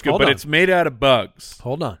 still tastes good, hold but on. it's made out of bugs.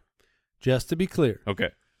 Hold on. Just to be clear, Okay.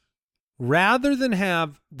 rather than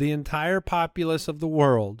have the entire populace of the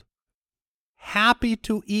world happy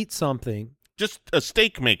to eat something Just a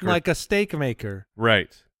steak maker. like a steak maker,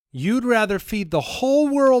 Right. you'd rather feed the whole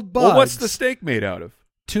world bugs Well, what's the steak made out of?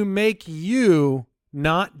 to make you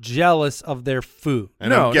not jealous of their food.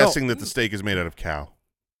 and No, I'm guessing that the steak is made out of cow.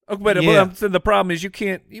 Oh, but Yeah. the problem is you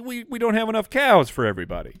can't. We don't have enough cows for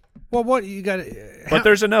everybody. Well, what you got? But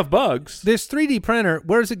there's enough bugs. this 3D printer.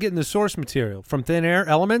 Where's it getting the source material from? Thin air,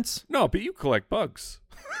 elements? No, but you collect bugs.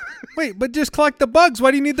 Wait, but just collect the bugs.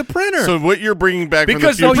 Why do you need the printer? So what you're bringing back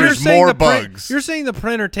Because from the future you're is saying more the bugs. You're saying the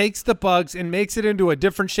printer takes the bugs and makes it into a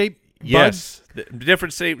different shape. Yes,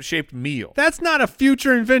 different shaped meal. That's not a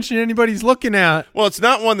future invention anybody's looking at. Well, it's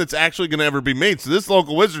not one that's actually going to ever be made. So this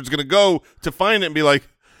local wizard's going to go to find it and be like,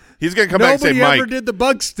 he's going to come back and say, Nobody ever Mike, did the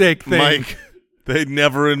bug steak thing. Mike, they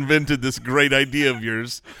never invented this great idea of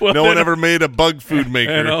yours. Well, no one then- ever made a bug food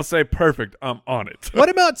maker. And I'll say, perfect. I'm on it. What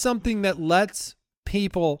about something that lets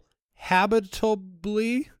people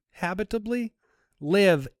habitably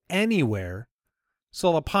live anywhere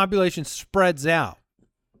so the population spreads out?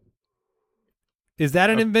 Is that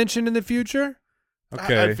an invention in the future?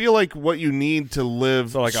 Okay. I feel like what you need to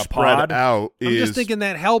live So like a spread pod? out I'm is just thinking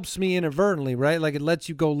that helps me inadvertently, right? Like it lets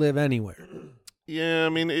you go live anywhere. Yeah, I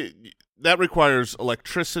mean, that requires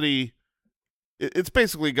electricity. It's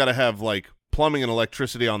basically got to have, like, plumbing and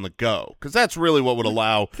electricity on the go, because that's really what would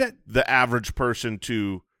allow That- the average person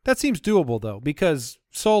to – That seems doable, though, because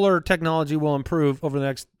solar technology will improve over the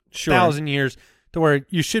next Sure. 1,000 years to where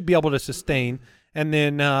you should be able to sustain. And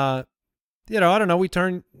then, I don't know, we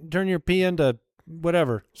turn your pee into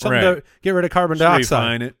whatever, something Right. to get rid of carbon Should dioxide.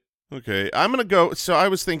 refine it. okay, I'm going to go – so I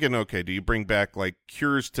was thinking, okay, do you bring back, like,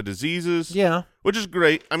 cures to diseases? Yeah. Which is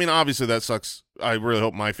great. I mean, obviously that sucks. I really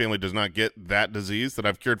hope my family does not get that disease that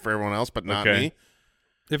I've cured for everyone else, but not Okay. me.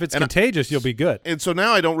 If it's And contagious, you'll be good. And so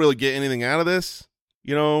now I don't really get anything out of this.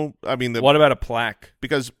 You know, I mean, What about a plaque?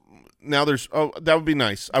 because now there's – oh, that would be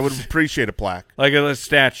nice. I would appreciate a plaque. Like a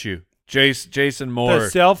statue. Jason Moore. The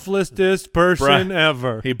selflessest person Bruh.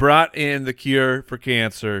 ever. He brought in the cure for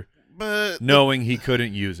cancer But knowing he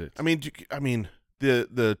couldn't use it. I mean,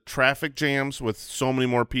 the traffic jams with so many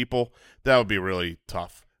more people, that would be really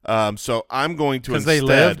tough. So I'm going to Because instead. they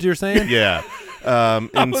lived, you're saying? Yeah.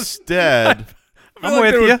 Instead, I'm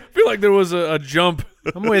with you. I feel like there was a jump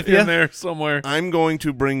I'm with in you. there somewhere. I'm going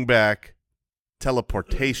to bring back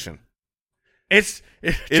teleportation. It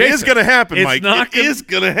is going to happen, it's Mike. not It is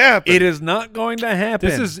going to happen. It is not going to happen.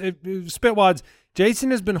 This is Spitwads.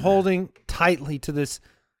 Jason has been holding tightly to this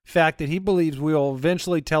fact that he believes we will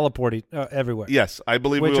eventually teleport everywhere. Yes, I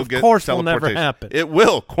believe Which we will of get course will teleportation. never happen. It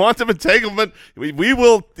will. Quantum entanglement, we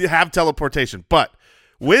will have teleportation. But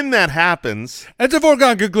when that happens, It's a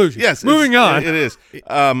foregone conclusion. yes, Moving on. It is.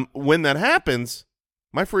 When that happens,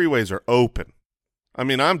 my freeways are open. I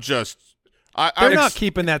mean, I'm just They're not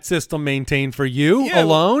keeping that system maintained for you Yeah,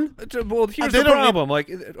 alone. Well, here's They the don't problem. Like,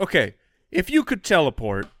 okay, if you could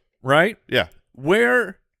teleport, right? Yeah.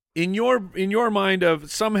 Where in your mind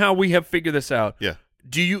of somehow we have figured this out? Yeah.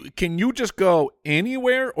 Can you just go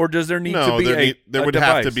anywhere, or does there need to be there a would device?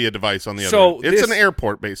 have to be a device on the So other end. It's this- an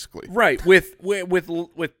airport, basically. Right with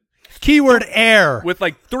Keyword air. with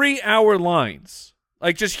like 3-hour lines,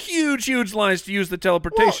 like just huge lines to use the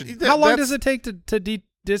teleportation. Well, How long that's- does it take to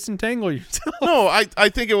disentangle yourself? No, I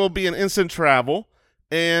think it will be an instant travel,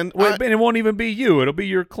 and And it won't even be you; it'll be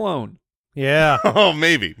your clone. Yeah. oh,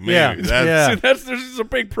 maybe. Yeah, That's, yeah. See, there's a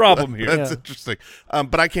big problem here. That's Yeah. interesting.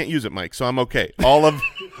 But I can't use it, Mike, so I'm okay. All of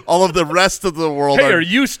the rest of the world Hey, are are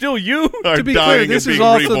you still you? To be dying clear, this and is being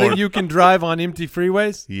also reborn. that you can drive on empty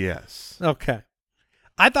freeways. Yes. Okay.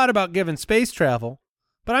 I thought about giving space travel,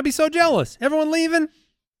 but I'd be so jealous. Everyone leaving,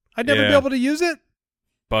 I'd never be Yeah. able to use it.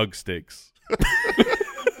 Bug steaks.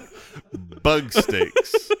 Bug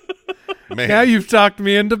steaks. Man. Now you've talked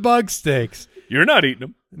me into bug steaks. You're not eating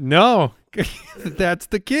them, No, that's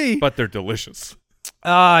the key. but they're delicious.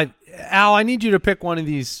 Al, I need you to pick one of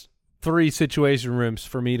these 3 situation rooms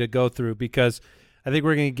for me to go through because I think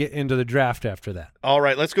we're going to get into the draft after that. All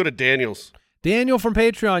right, let's go to Daniel's. Daniel from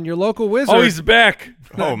Patreon, your local wizard. Oh, he's back.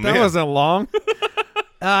 Oh, that man. wasn't long.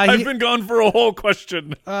 I've been gone for a whole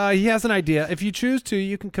question. He has an idea. If you choose to,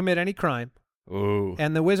 you can commit any crime, Ooh.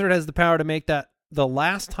 and the wizard has the power to make that the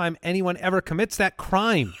last time anyone ever commits that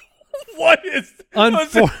crime. What is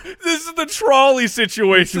this is the trolley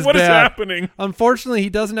situation. This is What is bad. happening? Unfortunately, he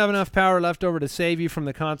doesn't have enough power left over to save you from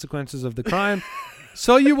the consequences of the crime.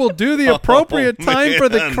 So you will do the appropriate time for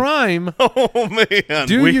the man. crime. Oh, man.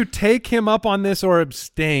 Do you take him up on this or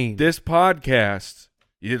abstain? This podcast,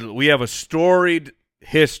 we have a storied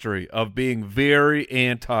history of being very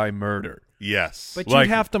anti-murder. Yes. But you'd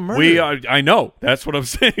have to murder. We are. I know. That's what I'm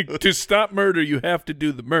saying. To stop murder, you have to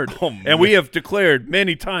do the murder. Oh, and we have declared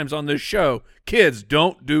many times on this show, kids,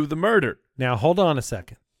 don't do the murder. Now, hold on a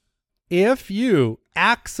second. If you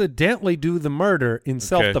accidentally do the murder in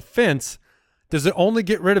self-defense, does it only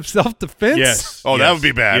get rid of self-defense? Yes. Oh, that would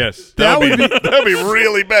be bad. Yes. That would be- that'd be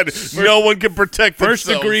really bad. No one can protect First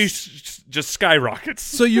themselves. degree just skyrockets.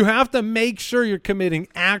 So you have to make sure you're committing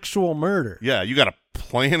actual murder. Yeah, you got to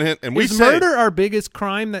plan it, and we Is say murder our biggest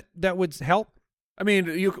crime that would help? I mean,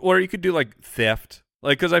 you could do like theft,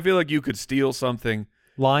 like because I feel like you could steal something.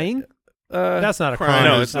 Lying? That's not a crime. crime.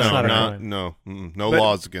 No, That's it's not a no, crime. no, no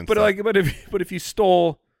laws against But that. but if you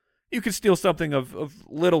stole, you could steal something of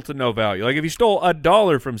little to no value. Like if you stole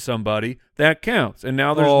 $1 from somebody, that counts, and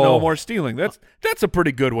now there's no Oh. more stealing. That's a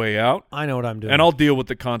pretty good way out. I know what I'm doing. And I'll deal with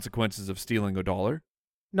the consequences of stealing $1.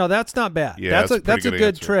 No, that's not bad. Yeah, that's that's a pretty a good good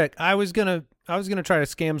answer. trick. I was gonna try to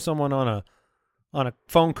scam someone on a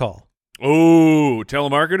phone call. Oh,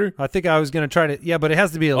 telemarketer. I think I was gonna try to but it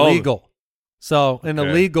has to be Oh. illegal. So an Okay.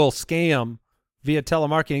 illegal scam via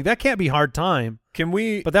telemarketing, that can't be hard time, Can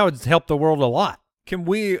we but that would help the world a lot.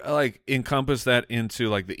 like encompass that into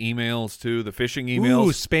like the emails too, the phishing emails?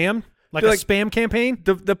 Ooh, spam? Like Like- a spam campaign?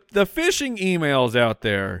 The phishing emails out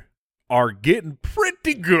there are getting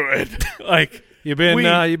pretty good. Like You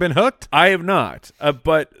been hooked? I have not,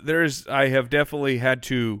 but I have definitely had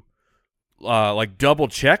to like double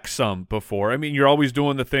check some before. I mean, you're always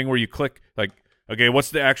doing the thing where you click like, okay, what's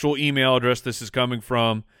the actual email address this is coming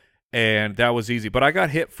from, and that was easy. But I got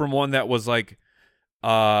hit from one that was like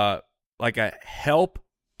a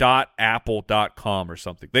help.apple.com or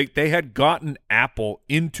something. They had gotten Apple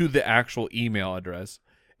into the actual email address,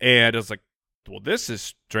 and I was like, well, this is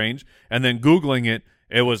strange. And then Googling it,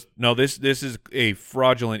 it was no, this is a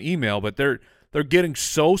fraudulent email, but they're getting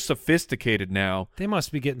so sophisticated now. They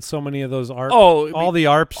must be getting so many of those ARP. Oh, all the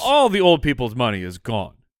ARPs. All the old people's money is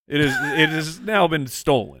gone. It has now been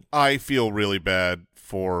stolen. I feel really bad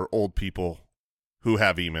for old people who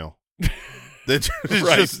have email. It's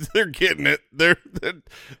Right. just they're getting it. There's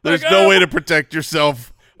Like, no way to protect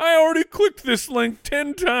yourself. I already clicked this link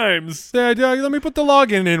 10 times. Let me put the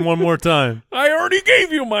login in one more time. I already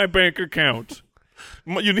gave you my bank account.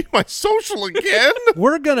 You need my social again?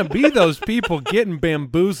 We're gonna be those people getting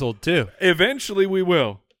bamboozled too. Eventually we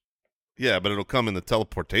will. Yeah, but it'll come in the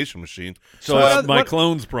teleportation machine. So what it's oth- my what-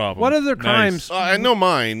 clone's problem. what other Nice. crimes? I know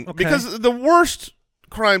mine Okay. because the worst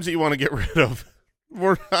crimes that you want to get rid of,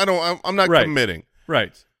 I'm not Right. committing.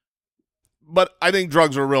 Right. But I think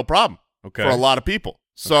drugs are a real problem Okay. for a lot of people.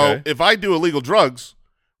 So Okay. if I do illegal drugs,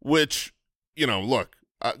 which, look,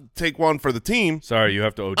 take one for the team. Sorry, you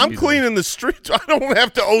have to OD. I'm though. cleaning the streets. I don't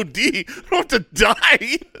have to OD. I don't have to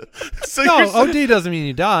die. So No, you're saying- OD doesn't mean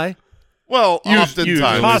you die. well, Usually.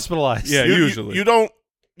 oftentimes Hospitalized. Yeah, usually.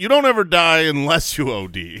 You don't ever die unless you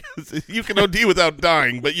OD. You can OD without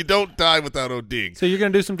dying, but you don't die without ODing. So you're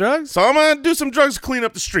going to do some drugs? So I'm gonna do some drugs, to clean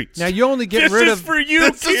up the streets. Now you only get This rid is of. for you,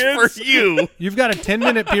 this kids. is for you. You've got a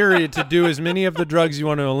 10-minute period to do as many of the drugs you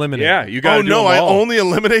want to eliminate. Yeah, you got to Oh do no, them I all. only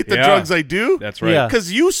eliminate the Yeah. drugs I do. That's right. Yeah.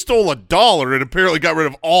 Because you stole $1 and apparently got rid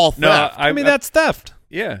of all No, theft. I mean that's theft.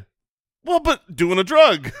 yeah. Well, but doing a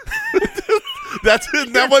drug. That's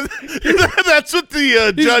what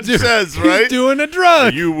the judge says, He's right? doing a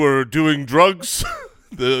drug. You were doing drugs.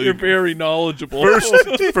 You're very knowledgeable.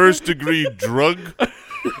 First degree drug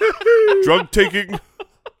taking.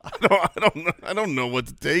 I don't know what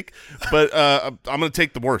to take, but I'm gonna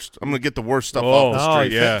take the worst. I'm gonna get the worst stuff off the Oh,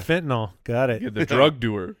 street. yeah. fentanyl. Got it. You're the drug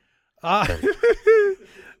doer.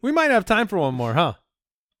 We might have time for one more, huh?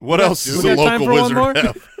 What else We does got a time local for one wizard more?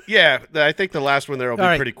 have? Yeah, I think the last one there will be All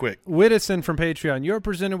right. pretty quick. Whittison from Patreon. You're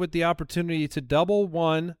presented with the opportunity to double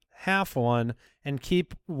one, half one, and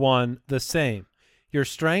keep one the same. Your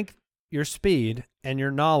strength, your speed, and your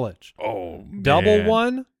knowledge. Oh, man. Double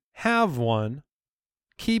one, have one,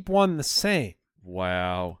 keep one the same.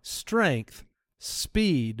 Wow. Strength,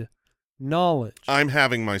 speed, knowledge. I'm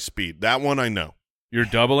having my speed. That one I know. You're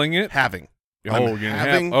doubling it? Having. Oh, I'm you're gonna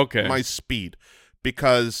having okay. my speed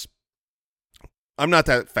because I'm not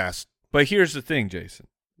that fast. But here's the thing, Jason.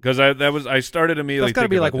 Because I started immediately. That's got to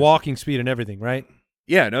be thinking like about this. walking speed and everything, right?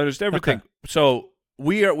 Yeah, no, just everything. Okay. So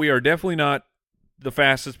we are definitely not the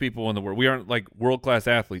fastest people in the world. We aren't like world class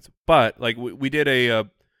athletes, but like we did a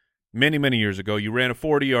many years ago. You ran a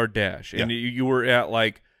 40-yard dash, and Yeah. you were at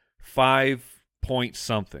like 5 point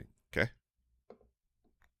something. Okay.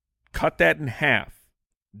 Cut that in half,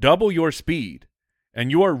 double your speed, and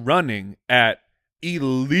you are running at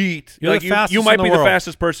elite. You're like the fastest you might in the be world. the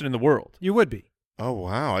fastest person in the world. You would be. Oh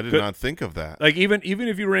wow, I did Good. not think of that. Like even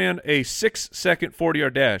if you ran a 6-second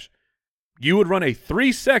 40-yard dash, you would run a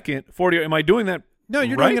 3-second 40. Am I doing that? No,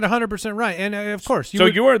 you're right? doing it 100% right. And of course, So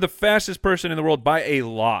you are the fastest person in the world by a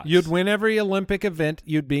lot. you'd win every Olympic event.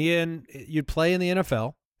 You'd play in the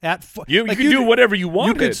NFL at You could do whatever you You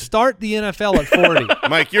wanted. could start the NFL at 40.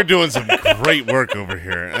 Mike, you're doing some great work over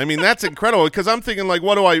here. I mean, that's incredible because I'm thinking like,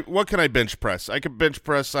 what can I bench press? I could bench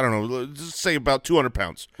press, I don't know, just say about 200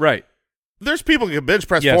 pounds. Right. There's people who can bench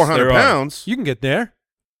press Yes, 400 there are. pounds. You can get there.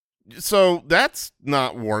 So that's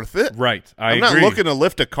not worth it. Right. I'm agree. not looking to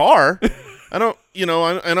lift a car. I don't,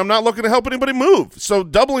 and I'm not looking to help anybody move. So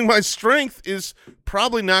doubling my strength is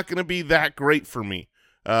probably not going to be that great for me.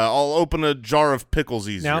 I'll open a jar of pickles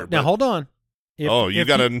easier. Now but- hold on. you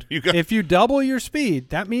got. If you double your speed,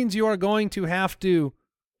 that means you are going to have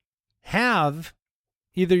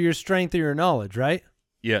either your strength or your knowledge, right?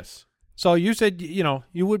 Yes. So you said,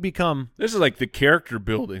 you would become This is like the character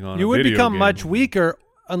building on. you a would video become game. much weaker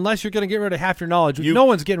unless you're going to get rid of half your knowledge. No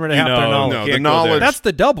one's getting rid of half their knowledge. no, Can't the go there. knowledge. That's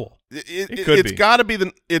the double. It could It's be. got to be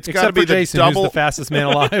the. It's got to Except be for the Jason, double. who's the fastest man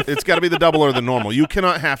alive. It's got to be the double or the normal. You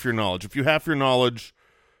cannot half your knowledge. If you half your knowledge,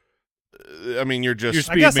 I mean, you're just. Your I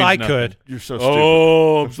speed guess means I nothing. could. You're so stupid.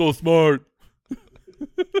 Oh, I'm so smart.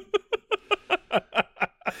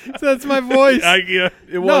 That's my voice.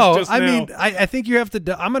 It was No, just I now. mean, I think you have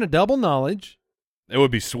to. I'm going to double knowledge. It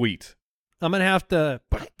would be sweet. I'm going to have to.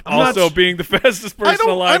 I'm not Also, s- being the fastest person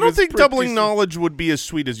alive. I don't is think pretty doubling sweet. knowledge would be as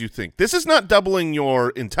sweet as you think. This is not doubling your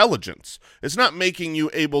intelligence. It's not making you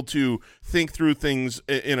able to think through things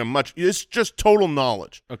in a much. It's just total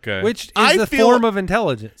knowledge. Okay. which is I a feel- form of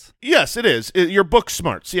intelligence. Yes, it is. Your book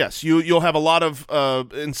smarts. Yes, you'll have a lot of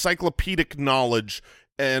encyclopedic knowledge.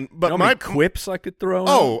 But You know how my many quips I could throw in?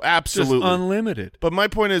 Oh, Just absolutely. unlimited. But my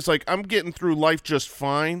point is, like, I'm getting through life just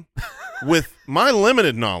fine with my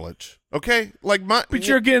limited knowledge. Okay, like But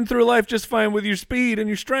you're getting through life just fine with your speed and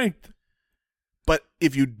your strength. But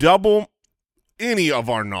if you double any of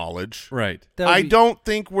our knowledge, Right. That would I be- don't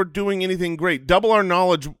think we're doing anything great. Double our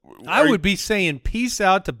knowledge. I would be saying peace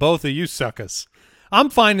out to both of you suckers. I'm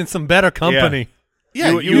finding some better company.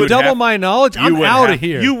 Yeah, You- You would double have- my knowledge, you I'm would out have- of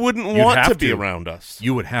here. You wouldn't You'd want to have be to. around us.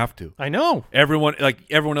 You would have to. I know. Everyone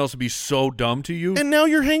else would be so dumb to you. And now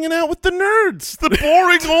you're hanging out with the nerds, the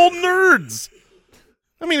boring old nerds.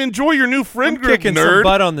 I mean, enjoy your new friend I'm group, kicking some nerd.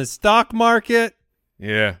 butt on the stock market.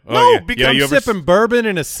 Yeah. Oh, No, yeah. because yeah, I'm you ever, sipping bourbon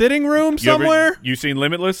in a sitting room you ever- somewhere. You seen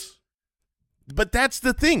Limitless? But that's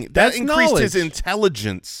the thing. That That's increased his knowledge.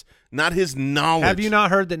 intelligence, not his knowledge. Have you not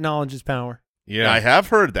heard that knowledge is power? Yeah. I have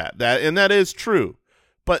heard that. And that is true.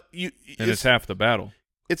 But and it's half the battle.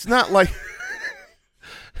 it's not like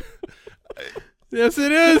Yes,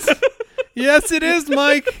 it is. Yes, it is,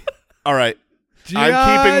 Mike. all right. G.I.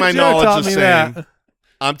 I'm keeping my Joe knowledge taught the me same. that.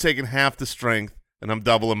 I'm taking half the strength and I'm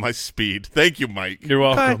doubling my speed. Thank you, Mike. You're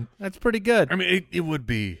welcome. Okay, that's pretty good. I mean, it would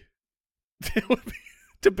be,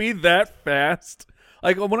 to be that fast.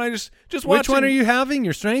 Like when I just Which watching, one are you having?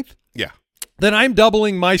 Your strength? Yeah. Then I'm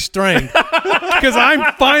doubling my strength because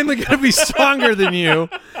I'm finally going to be stronger than you,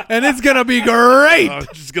 and it's going to be great.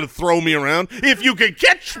 Just gonna throw me around. If you can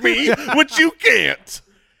catch me, which you can't.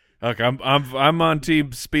 Okay, I'm on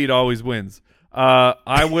team speed always wins.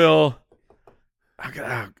 I will.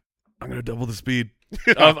 I'm gonna double the speed.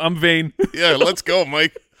 I'm vain. Yeah, let's go,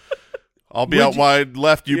 Mike. I'll be Would out you- wide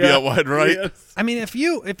left. You be Yeah. out wide right. Yes. I mean, if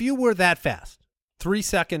you were that fast, 3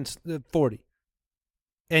 seconds 40,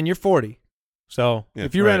 and you're 40, so Yeah,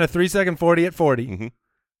 if you ran right. a 3 second 40 at 40, Mhm.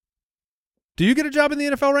 do you get a job in the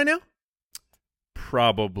NFL right now?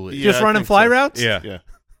 Probably. Yeah, Just I running think fly so. routes? Yeah. Yeah.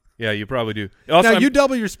 Yeah, you probably do. Also, Now I'm- you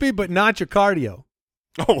double your speed, but not your cardio.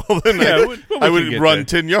 Oh well, then Yeah, I, we I can would get run there.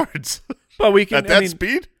 10 yards but we can at that I mean,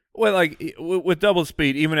 speed. Well, like with double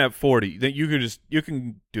speed, even at 40, then you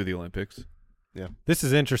can do the Olympics. This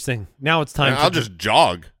is interesting. Now it's time. I'll to just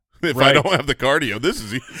jog if I Right. don't have the cardio. This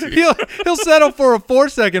is easy. he'll settle for a 4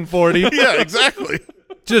 second 40 Yeah, exactly.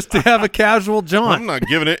 just to have a casual I'm jaunt. not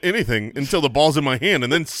giving it anything until the ball's in my hand,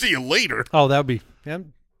 and then see you later. Oh, that would be a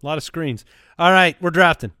lot of screens. All right, we're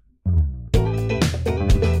drafting.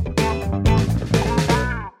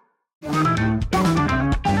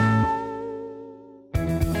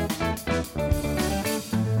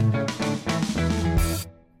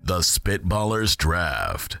 The Spitballers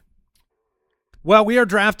Draft. Well, we are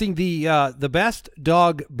drafting the best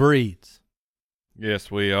dog breeds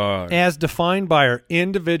Yes, we are. as defined by our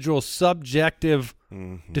individual subjective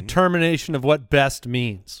Mm-hmm. determination of what best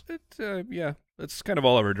means. Yeah, that's kind of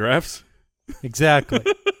all of our drafts. Exactly.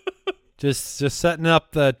 just setting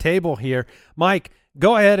up the table here. Mike,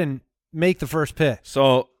 go ahead and make the first pick.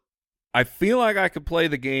 So I feel like I could play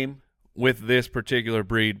the game with this particular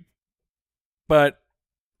breed, but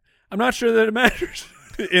I'm not sure that it matters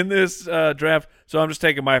in this draft. So I'm just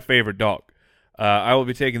taking my favorite dog. I will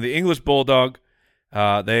be taking the English Bulldog.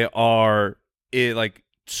 They are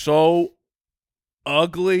so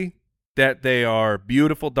ugly that they are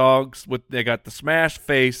beautiful dogs. They got the smash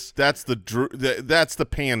face. That's the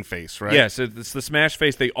pan face, right? Yes, it's the smash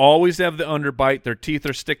face. They always have the underbite. Their teeth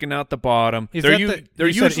are sticking out the bottom. Is they're that they're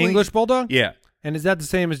you said usually English Bulldog? Yeah. And is that the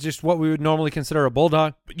same as just what we would normally consider a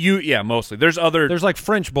bulldog? Yeah, mostly. There's other There's like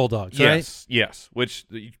French bulldogs, right? Yes, which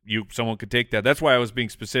someone could take that. That's why I was being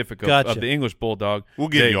specific of Gotcha. the English Bulldog. We'll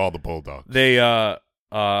give you all the bulldogs. They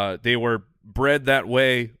were bred that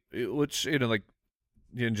way, which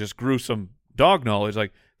just gruesome dog knowledge.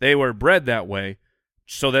 Like they were bred that way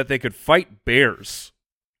so that they could fight bears.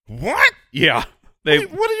 What? Yeah, What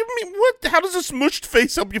do you mean? What? How does a smushed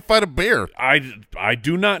face help you fight a bear? I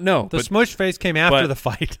do not know. The but smush face came after but- the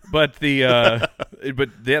fight. But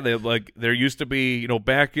there used to be,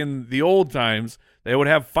 back in the old times, they would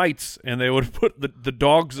have fights and they would put the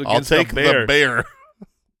dogs I'll against take a bear. the bear.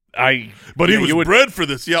 But Yeah, he was you would- bred for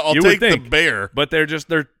this. Yeah, I'll you would take the think. bear. But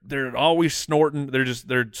they're always snorting.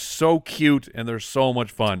 They're so cute and they're so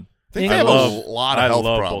much fun. I think I they have love- a lot of I health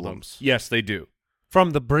love problems. bulldogs. Yes, they do.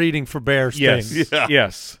 From the breeding for bear Yes, stings. Yeah.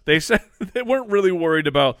 yes. They said they weren't really worried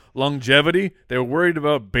about longevity. They were worried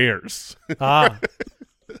about bears. Ah,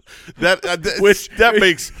 That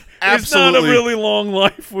makes It's not a absolutely really long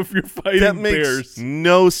life if you're fighting that makes bears.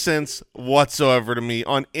 no sense whatsoever to me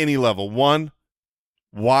on any level. One,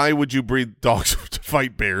 why would you breed dogs to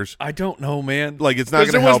fight bears? I don't know, man. Like it's not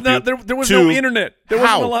 'Cause going to help you. There was Two, no internet. There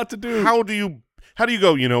how? wasn't a lot to do. How do you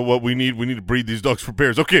go? You know what we need? We need to breed these dogs for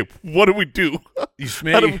bears. Okay, what do we do?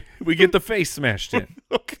 We get the face smashed in.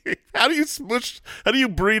 Okay, how do you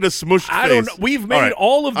breed a smushed I face? don't know. We've made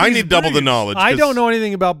all of I these need double the breeds. knowledge. I 'cause- don't know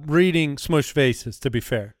anything about breeding smush faces, to be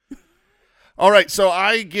fair. All right, so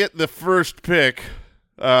I get the first pick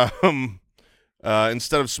instead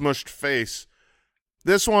of smushed face.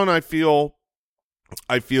 This one I feel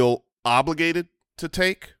obligated to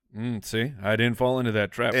take. See, I didn't fall into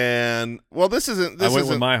that trap. And well, this isn't. I went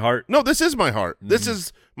with my heart. No, this is my heart. This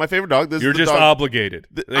is my favorite dog. This You're is the just dog. obligated.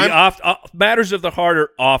 I'm- Matters of the heart are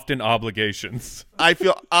often obligations. I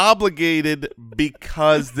feel obligated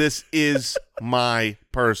because this is my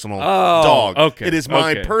personal Oh, dog. okay, It is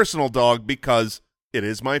my okay. personal dog because it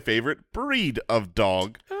is my favorite breed of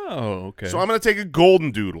dog. Oh, okay. So I'm going to take a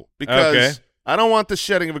golden doodle because Okay. I don't want the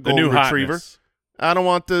shedding of a the golden new retriever. hotness. I don't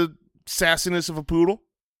want the sassiness of a poodle.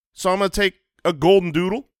 So I'm going to take a golden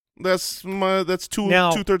doodle. That's Now,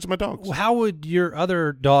 2/3 of my dogs. How would your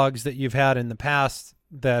other dogs that you've had in the past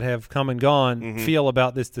that have come and gone feel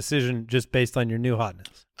about this decision just based on your new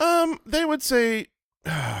hotness? They would say,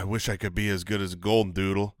 I wish I could be as good as a golden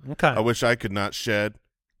doodle. Okay. I wish I could not shed.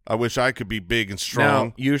 I wish I could be big and strong.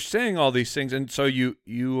 Now, you're saying all these things, and so you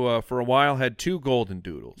for a while had 2 golden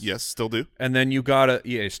doodles. Yes, still do. And then you got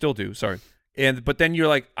you still do, sorry. But then you're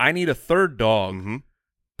like, I need a third dog, Mm-hmm.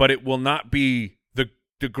 but it will not be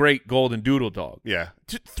the great golden doodle dog. Yeah.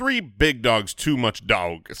 3 big dogs, too much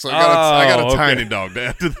dog. So I got a okay. tiny dog to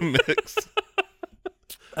add to the mix.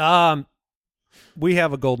 We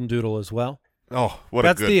have a golden doodle as well. Oh, what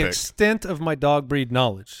That's a good the pick. extent of my dog breed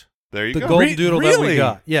knowledge. There you The go. golden doodle that we really?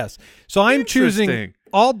 got. Yes. So I'm choosing Interesting.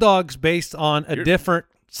 all dogs based on a different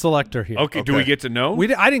selector here. Okay, do we Okay. get to know?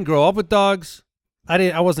 I didn't grow up with dogs.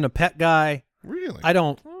 I wasn't a pet guy. Really? I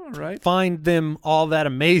don't All right. find them all that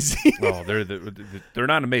amazing. Oh, they're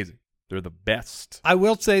not amazing. They're the best. I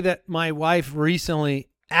will say that my wife recently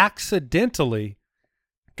accidentally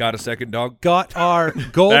Got a second dog? got our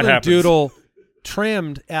golden happens. doodle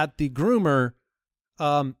trimmed at the groomer.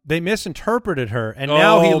 They misinterpreted her, and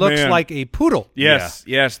now he Oh, looks man. like a poodle. Yes,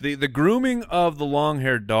 yes. The grooming of the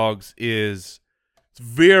long-haired dogs is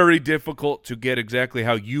very difficult to get exactly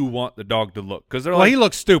how you want the dog to look because they're Well, like he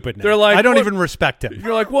looks stupid now. they're like, I don't what- even respect him.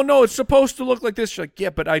 you're like, well, no, it's supposed to look like this. You're like, yeah,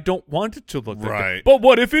 but I don't want it to look like that. Right. But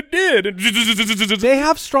what if it did? They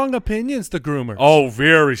have strong opinions, the groomers. Oh,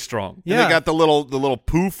 very strong. And yeah. they got the little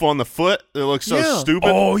poof on the foot. It looks so Yeah. stupid.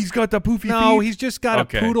 Oh, he's got the poofy No, feet. he's just got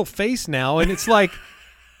Okay. a poodle face now, and it's like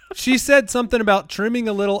she said something about trimming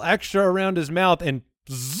a little extra around his mouth, and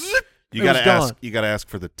zip, You it gotta was ask. gone. You gotta ask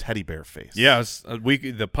for the teddy bear face. Yes,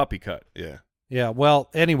 the puppy cut. Yeah. Yeah, well,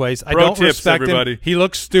 anyways, I Pro don't tips, respect everybody. him. He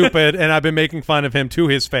looks stupid, and I've been making fun of him to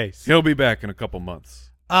his face. He'll be back in a couple months.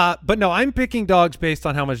 But no, I'm picking dogs based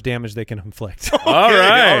on how much damage they can inflict. All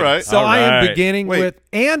right, all right. So All I am right. beginning Wait. with,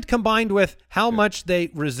 and combined with how much they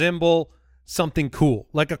resemble something cool,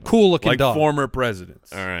 like a cool-looking like dog. former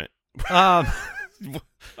presidents. All right. Um,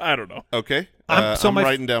 I don't know. Okay. I'm- so I'm my-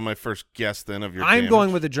 writing down my first guess then of your. I'm damage.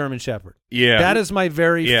 going with a German Shepherd. Yeah, That is my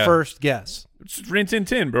very Yeah. first guess. it's rinse in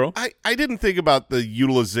tin, bro. I didn't think about the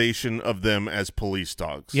utilization of them as police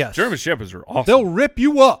dogs. Yes. German shepherds are awesome. They'll rip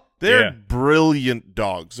you up. They're Yeah. brilliant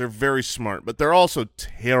dogs. They're very smart, but they're also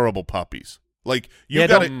terrible puppies. Like you Yeah,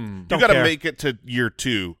 gotta don't you gotta care. make it to year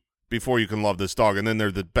 2 before you can love this dog, and then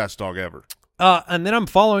they're the best dog ever. And then I'm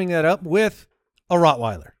following that up with a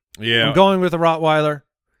Rottweiler. Yeah, I'm going with a Rottweiler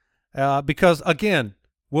because, again,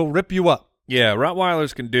 will rip you up. yeah.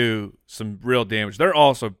 Rottweilers can do some real damage. They're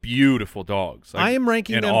also beautiful dogs. Like, I am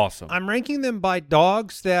ranking and them awesome. I'm ranking them by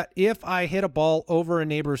dogs that if I hit a ball over a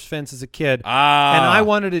neighbor's fence as a kid and ah, I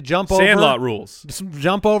wanted to jump Sandlot over, rules.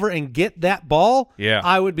 jump over and get that ball, Yeah.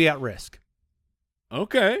 I would be at risk.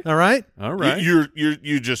 Okay, All right? all right. You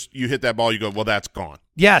hit that ball, you go, well, that's gone.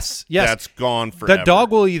 Yes. That's gone forever. The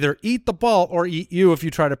dog will either eat the ball or eat you if you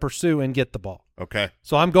try to pursue and get the ball. Okay.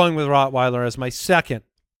 So I'm going with Rottweiler as my second.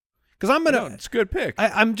 Because I'm No, gonna, it's a good pick.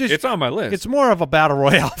 I'm just. it's on my list. It's more of a battle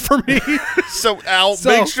royale for me. So Al, So-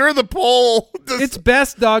 make sure the poll. It's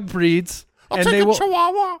best dog breeds, I'll and take they a will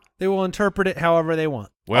Chihuahua. they will interpret it however they want.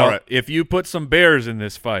 well, All right. if you put some bears in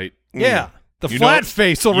this fight, Yeah, the You flat know-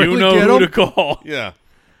 face will you really know get who them. to call. Yeah.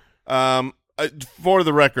 For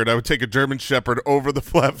the record, I would take a German Shepherd over the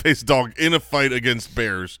flat-faced dog in a fight against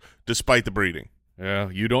bears, despite the breeding. Yeah,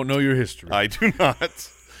 you don't know your history. I do not.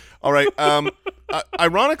 All right.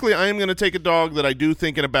 Ironically, I am going to take a dog that I do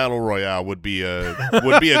think in a battle royale would be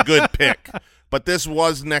a good pick. But this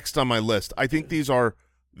was next on my list. I think these are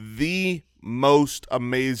the most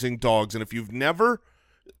amazing dogs, and if you've never,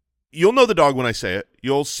 you'll know the dog when I say it.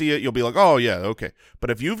 You'll see it. You'll be like, oh yeah, okay. But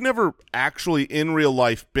if you've never actually in real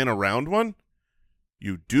life been around one,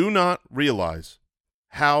 you do not realize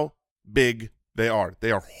how big they are.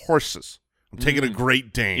 They are horses. I'm taking a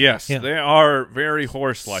Great Dane. yes, Yeah. they are very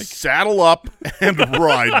horse-like. Saddle up and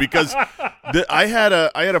ride because I had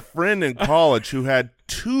a friend in college who had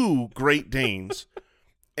 2 Great Danes,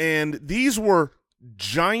 and these were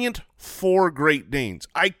giant 4 Great Danes.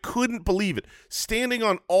 I couldn't believe it. Standing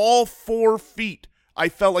on all 4 feet, I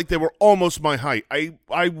felt like they were almost my height.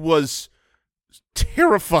 I was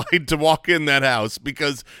terrified to walk in that house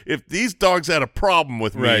because if these dogs had a problem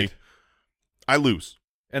with me, Right. I lose.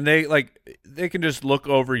 And they can just look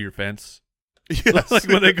over your fence. Yes. Like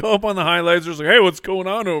when they go up on the high lasers, like, hey, what's going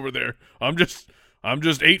on over there? I'm just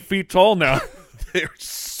 8 feet tall now. They're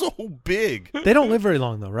so big. They don't live very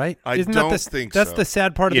long, though, right? I Isn't don't that the, think that's so. the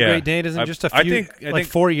sad part of the Yeah. Great Dane. Isn't just a I few, think- I like think-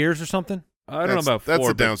 4 years or something? I don't know about That's 4,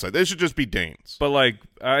 the but- downside. They should just be Danes. But like,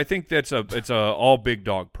 I think it's a all big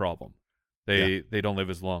dog problem. They don't live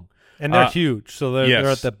as long. And they're huge, so they're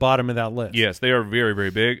yes. at the bottom of that list. Yes, they are very, very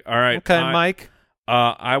big. All right. Okay, Mike.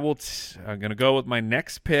 I will. I'm gonna go with my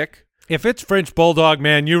next pick. If it's French Bulldog,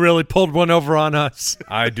 man, you really pulled one over on us.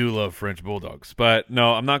 I do love French Bulldogs, but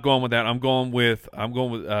no, I'm not going with that. I'm going with.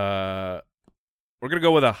 We're gonna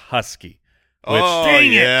go with a Husky. Which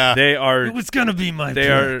Dang it. yeah. they are. It was going to be my They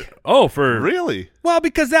pick. are. For Really? Well,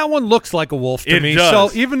 because that one looks like a wolf to It me.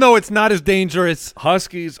 does. So even though it's not as dangerous,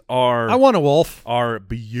 Huskies are. I want a wolf. Are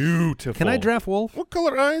beautiful. Can I draft wolf? What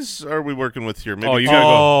color eyes are we working with here? Maybe Oh, you gotta go.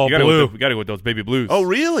 Oh, You gotta blue. we gotta go with those baby blues. Oh,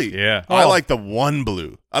 really? Yeah. I Oh. like the one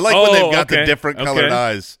blue. I like when they've got the okay. different colored Okay.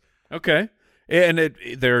 eyes. Okay, and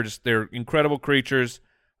they're incredible creatures.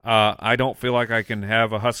 I don't feel like I can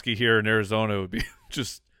have a husky here in Arizona. It would be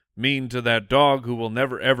just mean to that dog who will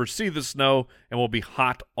never ever see the snow and will be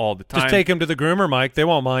hot all the time. Just take him to the groomer, Mike. They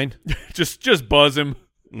won't mind. just buzz him,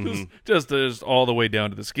 Mhm. just all the way down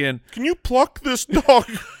to the skin. Can you pluck this dog?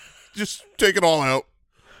 Just take it all out.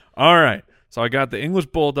 All right, so I got the English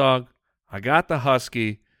Bulldog, I got the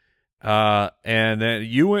Husky, and then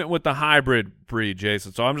you went with the hybrid breed,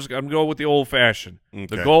 Jason. So I'm gonna go with the old fashioned, the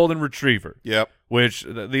Okay. Golden Retriever. Yep. Which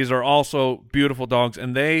these are also beautiful dogs,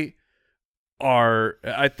 and they are.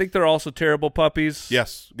 I think they're also terrible puppies.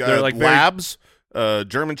 Yes. They're like very- Labs,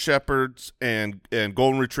 German Shepherds, and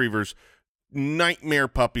Golden Retrievers. Nightmare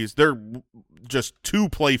puppies. They're just too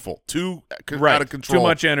playful, too right. out of control. Too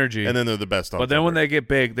much energy, And then they're the best dogs. but then when they get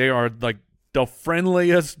big, they are like the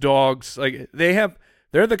friendliest dogs. Like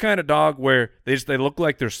they're the kind of dog where they look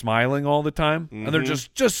like they're smiling all the time, and they're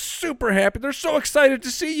just super happy. They're so excited to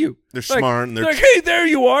see you. They're Like- smart and they're like, hey, there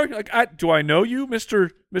you are. Like, do I know you,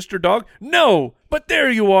 Mr. Dog? No, but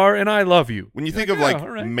there you are, and I love you. When you think Like, of like all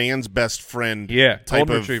right. man's best friend Yeah, type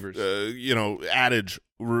Golden of Retrievers. adage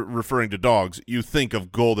referring to dogs, you think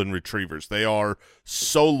of Golden Retrievers. They are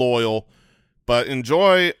so loyal, but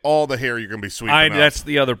enjoy all the hair you're going to be sweeping up. That's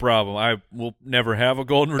the other problem. I will never have a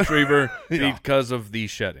golden retriever Yeah. because of the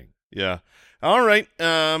shedding. Yeah. All right.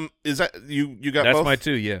 Is that you got That's both? my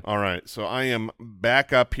 2, yeah. All right. So I am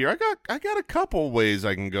back up here. I got a couple ways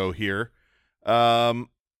I can go here. I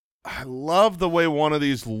love the way one of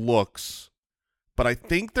these looks, but I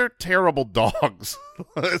think they're terrible dogs.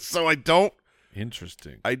 So I don't.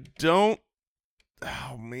 Interesting.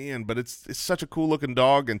 Oh man, but it's such a cool looking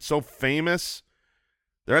dog and so famous.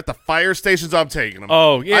 They're at the fire stations. I'm taking them.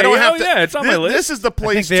 Oh, yeah. I don't yeah, have oh, to. yeah, it's on my list. This is the I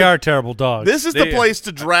place. think they to, are terrible dogs. This is the They- place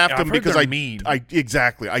to draft I've them heard because they're I mean.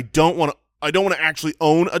 exactly. I don't want to actually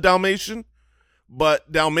own a Dalmatian,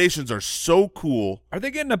 but Dalmatians are so cool. Are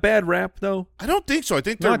they getting a bad rap, though? I don't think so. I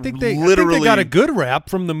think No, they're I think they literally got a good rap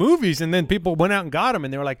from the movies, and then people went out and got them,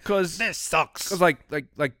 and they were like, Because "This sucks."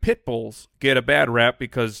 like pit bulls get a bad rap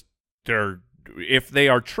because if they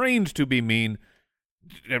are trained to be mean,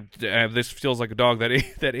 this feels like a dog that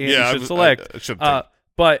Andy Yeah, should select. I should take.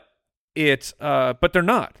 But they're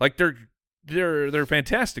not. Like they're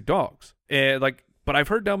fantastic dogs. But I've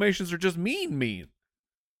heard Dalmatians are just mean.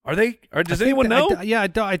 Are they? Or does I think anyone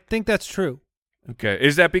that- know? I think that's true. Okay,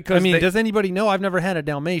 is that because I mean, they, does anybody know? I've never had a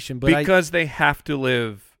Dalmatian, but because they have to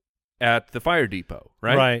live at the fire depot,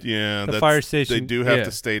 right? right, Yeah, the that's- fire station, They do have yeah.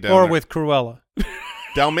 to stay down or there. with Cruella.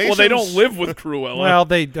 Dalmatians. Well, they don't live with Cruella. Well,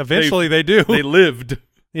 they eventually they do. they lived.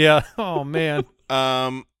 Yeah. Oh man.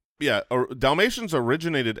 Yeah, Dalmatians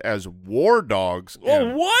originated as war dogs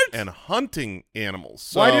Oh, what? and hunting animals.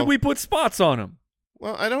 So, Why did we put spots on them?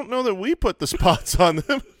 Well, I don't know that we put the spots on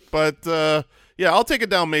them, but yeah, I'll take a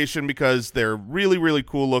Dalmatian because they're really, really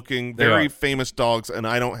cool looking, They very are. famous dogs, and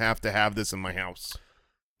I don't have to have this in my house.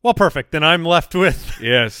 Well, perfect. Then I'm left with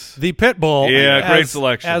Yes. the pit bull. Yeah, great as-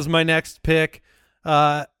 selection. as my next pick.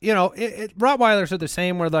 Rottweilers are the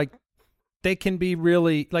same, where like they can be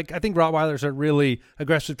really like I think Rottweilers are really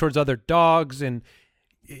aggressive towards other dogs, and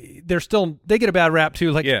they get a bad rap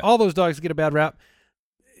too. Like Yeah. all those dogs get a bad rap,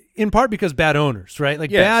 in part because bad owners, right?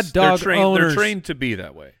 Like Yes, bad dog they're owners. They're trained to be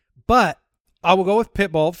that way. But I will go with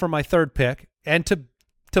pit bull for my third pick, and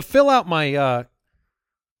to fill out my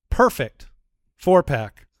perfect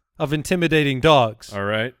 4-pack of intimidating dogs. All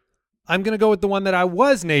right. I'm going to go with the one that I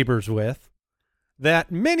was neighbors with,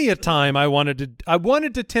 that many a time I wanted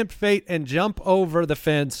to tempt fate and jump over the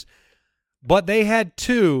fence, but they had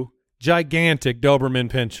 2 gigantic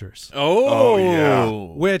Doberman Pinschers, Oh, yeah.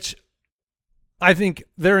 which I think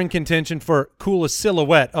they're in contention for coolest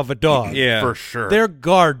silhouette of a dog. Yeah. For sure. They're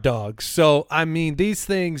guard dogs. So, I mean, these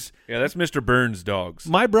things. Yeah, that's Mr. Burns' dogs.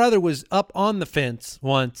 My brother was up on the fence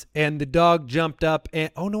once, and the dog jumped up.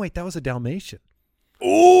 And oh, no, wait, that was a Dalmatian.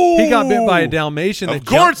 Ooh. He got bit by a Dalmatian. Of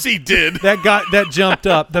course he did. That jumped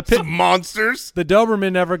up. Some monsters. The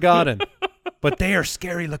Doberman never got him. But they are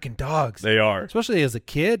scary-looking dogs. They are. Especially as a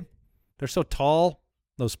kid. They're so tall,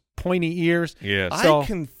 those pointy ears. Yes. So- I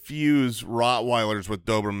confuse Rottweilers with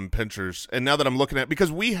Doberman Pinschers, and now that I'm looking at, because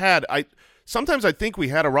sometimes I think we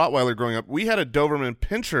had a Rottweiler growing up. We had a Doberman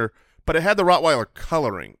Pinscher, but it had the Rottweiler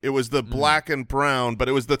coloring. It was the black and brown, but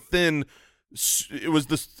it was the thin. It was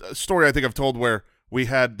the story I think I've told where we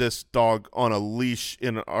had this dog on a leash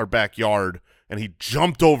in our backyard, and he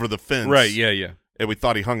jumped over the fence. Right, yeah. And we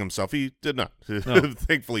thought he hung himself. He did not,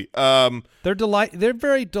 thankfully. They're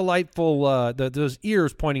very delightful. Those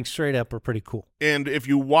ears pointing straight up are pretty cool. And if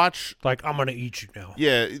you watch, Like, I'm gonna eat you now.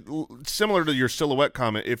 yeah, similar to your silhouette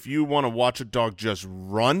comment, if you want to watch a dog just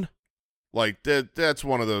run, like that's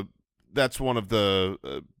one of the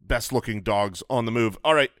best looking dogs on the move.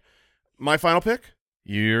 All right, my final pick.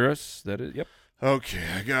 Eurus, that is, yep.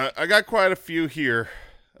 Okay, I got quite a few here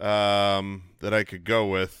that I could go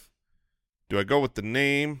with. Do I go with the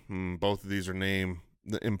name? Both of these are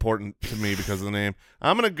important to me because of the name.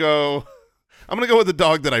 I'm gonna go with the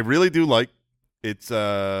dog that I really do like. It's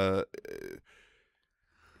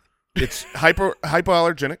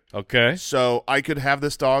hypoallergenic, Okay. so I could have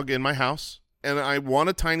this dog in my house, and I want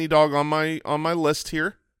a tiny dog on my list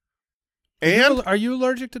here. And Are you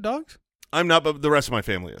allergic to dogs? I'm not, but the rest of my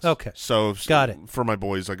family is. Okay. So Got it. For my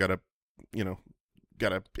boys, I gotta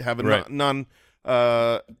have a Right. non.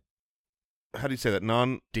 How do you say that?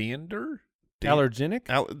 Dander? Allergenic?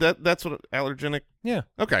 That's what allergenic. Yeah.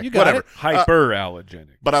 Okay, You got whatever. it.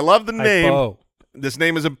 Hyperallergenic. But I love the name. Hypo. This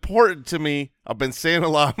name is important to me. I've been saying a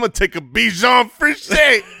lot. I'm gonna take a Bichon Frise.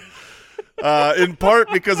 In part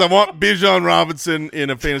because I want Bijan Robinson in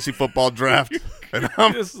a fantasy football draft. And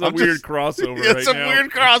This is a weird crossover It's right a now.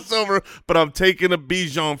 weird crossover, but I'm taking a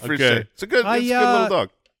Bichon Frise. Okay. It's a good little dog.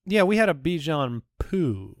 Yeah, we had a Bichon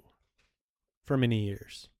Poo for many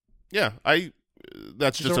years. Yeah,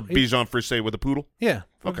 that's just a Bichon Frise with a poodle. Yeah.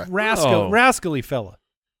 Okay. Rascally fella.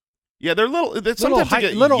 Yeah, they're sometimes they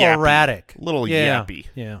get little yappy. erratic. Little Yeah. yappy.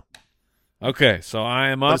 Yeah. Okay, so I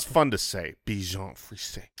am But up. it's fun to say. Bichon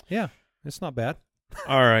Frise. Yeah. It's not bad.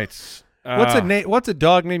 All right. What's a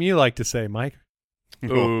dog name you like to say, Mike?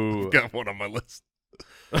 Ooh. I've got one on my list.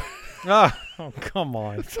 Oh, come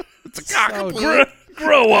on. It's a cockapoo. good.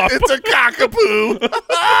 Grow up. It's a cockapoo.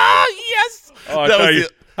 Yes. Oh, I That thought was you, the-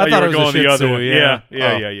 I thought thought you it were was a going Shih the other Tzu, one.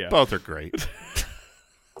 yeah. Yeah. Both are great.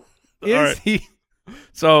 Is right. he?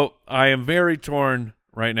 So I am very torn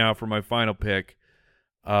right now for my final pick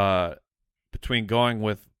between going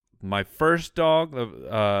with my first dog,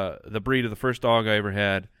 the breed of the first dog I ever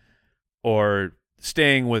had, or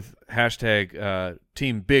staying with hashtag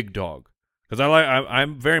Team Big Dog. Because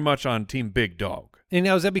I'm very much on Team Big Dog. And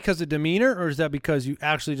now, is that because of demeanor, or is that because you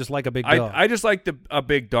actually just like a big dog? I just like a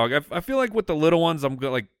big dog. I feel like with the little ones, I'm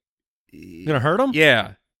like, You gonna hurt him?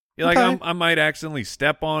 yeah, like Okay. I might accidentally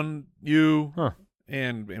step on you, Huh.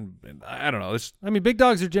 and I don't know. It's I mean, big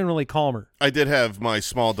dogs are generally calmer. I did have my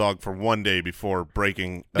small dog for one day before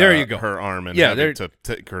breaking There you go. her arm and Yeah, having to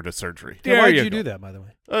take her to surgery. Now, There why'd you you go. do that, by the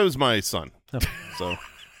way? It was my son. Oh. So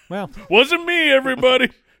Well, wasn't me,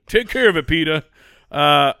 everybody. Take care of it, PETA.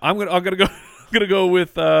 I'm gonna go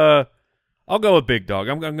with I'll go with Big Dog.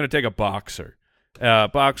 I'm gonna take a boxer.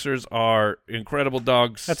 Boxers are incredible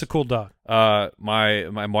dogs. that's a cool dog. My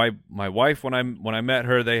wife, when I met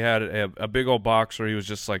her, they had a big old boxer. He was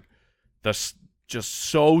just like just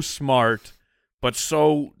so smart, but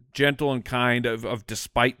so gentle and kind of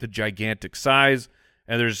despite the gigantic size.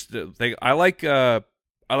 And I like the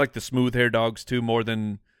smooth hair dogs too, more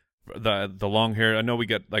than the long hair. I know we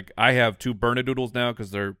get I have 2 Bernedoodles now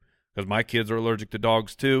because my kids are allergic to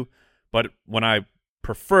dogs too. But when I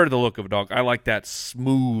prefer the look of a dog, I like that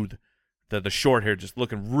smooth, the short hair just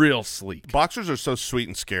looking real sleek. boxers are so sweet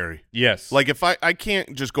and scary. Yes, Like if I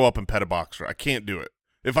can't just go up and pet a boxer. I can't do it.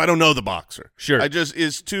 If I don't know the boxer. Sure. I just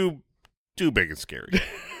is too big and scary.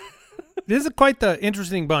 This is quite the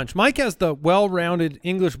interesting bunch. Mike has the well-rounded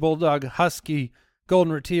English Bulldog, Husky,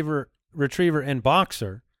 Golden Retriever, and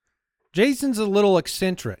Boxer. Jason's a little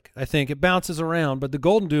eccentric, I think. It bounces around, but the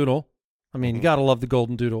Golden Doodle, I mean, you got to love the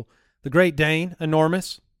Golden Doodle. The Great Dane,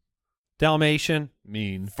 enormous. Dalmatian,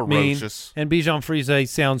 mean. Ferocious. and Bichon Frise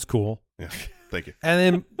sounds cool. Yeah. Thank you.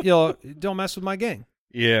 And then, don't mess with my gang.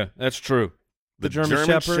 Yeah, that's true. The German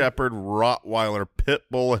German Shepherd. Rottweiler, Pit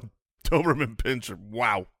Bull, and Doberman Pinscher.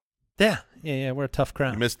 Wow. Yeah, we're a tough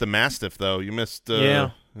crowd. You missed the Mastiff, though. You missed.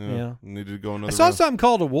 Yeah. You needed to go another. I saw round. something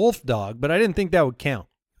called a wolf dog, but I didn't think that would count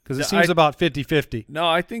because it seems about 50-50. No,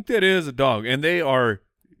 I think that is a dog, and they are.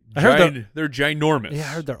 I heard they're ginormous. Yeah,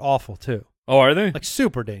 I heard they're awful too. Oh, are they? Like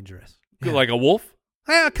super dangerous. Yeah. Like a wolf?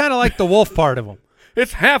 I kind of like the wolf part of them.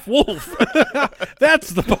 It's half wolf. That's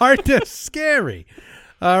the part that's scary.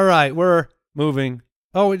 All right, we're moving.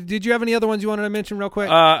 Oh, did you have any other ones you wanted to mention real quick?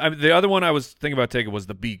 The other one I was thinking about taking was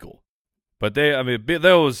the beagle, but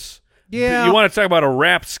those. Yeah. You want to talk about a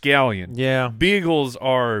rapscallion? Yeah. Beagles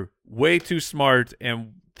are way too smart,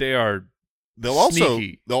 and they are. They'll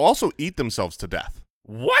sneaky. also eat themselves to death.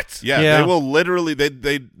 What? Yeah, Yeah. they will literally. They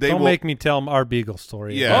Don't will make me tell our beagle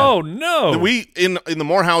story. Yeah. Oh no. We in the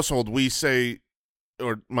Moore household we say,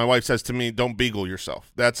 or my wife says to me, "Don't beagle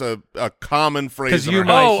yourself." That's a common phrase. Because in you our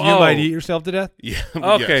might house. you might eat yourself to death. Yeah.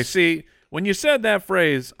 Okay. yes. See, when you said that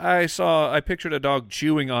phrase, I pictured a dog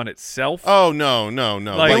chewing on itself. Oh no.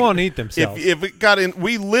 Like- They won't eat themselves. If it got in,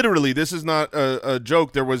 we literally, this is not a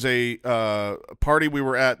joke. There was a party we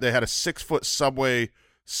were at. They had a 6-foot Subway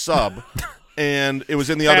sub, and it was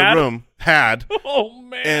in the other room. Oh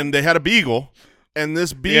man. And they had a beagle, and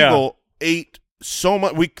this beagle ate so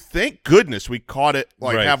much. Thank goodness we caught it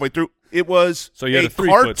like Right. halfway through. It was So you had a a 3-foot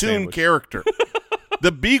cartoon sandwich. character.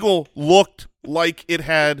 The beagle looked like it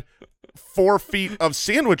had 4 feet of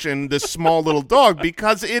sandwich in this small little dog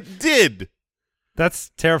because it did.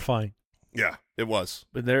 That's terrifying. Yeah, it was.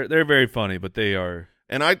 But they're very funny, but they are.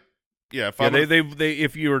 And if Yeah, I'm they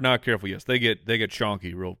if you are not careful, yes, they get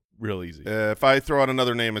chonky real easy. if I throw out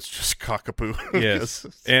another name, it's just Cockapoo. Yes.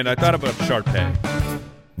 And I thought about Shar-Pei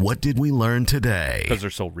What did we learn today? because they're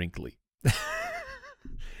so wrinkly.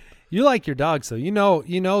 You like your dogs, though. You know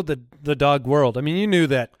the dog world. I mean, you knew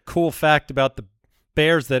that cool fact about the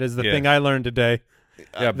bears. That is the Yeah. thing I learned today.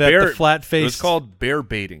 Yeah, that the flat face. It was called bear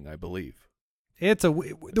baiting, I believe. The a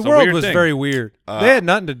world weird was thing. very weird. They had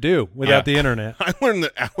nothing to do without Yeah. the internet. I learned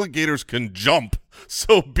that alligators can jump,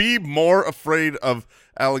 so be more afraid of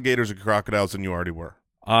alligators and crocodiles than you already were.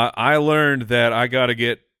 I learned that I got to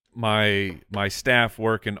get my staff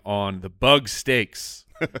working on the bug steaks.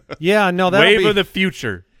 Yeah, no, that Wave be. of the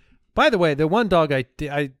future. By the way, the one dog I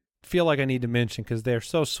feel like I need to mention because they're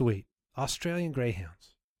so sweet. Australian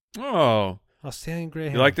Greyhounds. Oh, Australian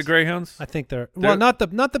Greyhounds. you like the greyhounds? I think they're They're- not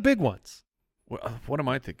the big ones. What am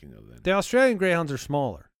I thinking of then? The Australian Greyhounds are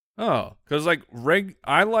smaller, Oh, because like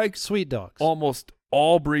I like sweet dogs. almost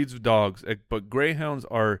all breeds of dogs, but greyhounds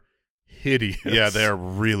are hideous. Yeah, they're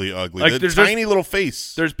really ugly. Like, The there's tiny little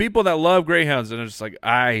face. There's people that love greyhounds, and it's just like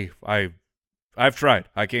I've tried.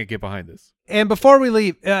 I can't get behind this. And before we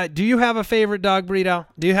leave, do you have a favorite dog breed, Al?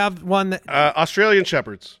 Do you have one that? Australian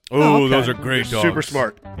Shepherds. Oh, okay. those are great dogs. Super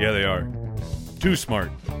smart. Yeah, they are. Too smart.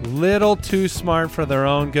 Little too smart for their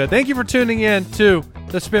own good. Thank you for tuning in to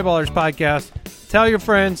the Spitballers podcast. Tell your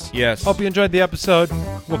friends. Yes. Hope you enjoyed the episode.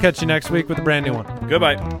 We'll catch you next week with a brand new one.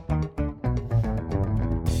 Goodbye.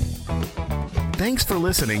 Thanks for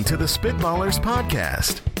listening to the Spitballers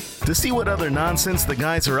podcast. To see what other nonsense the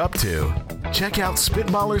guys are up to, check out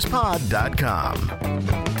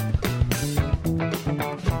SpitballersPod.com.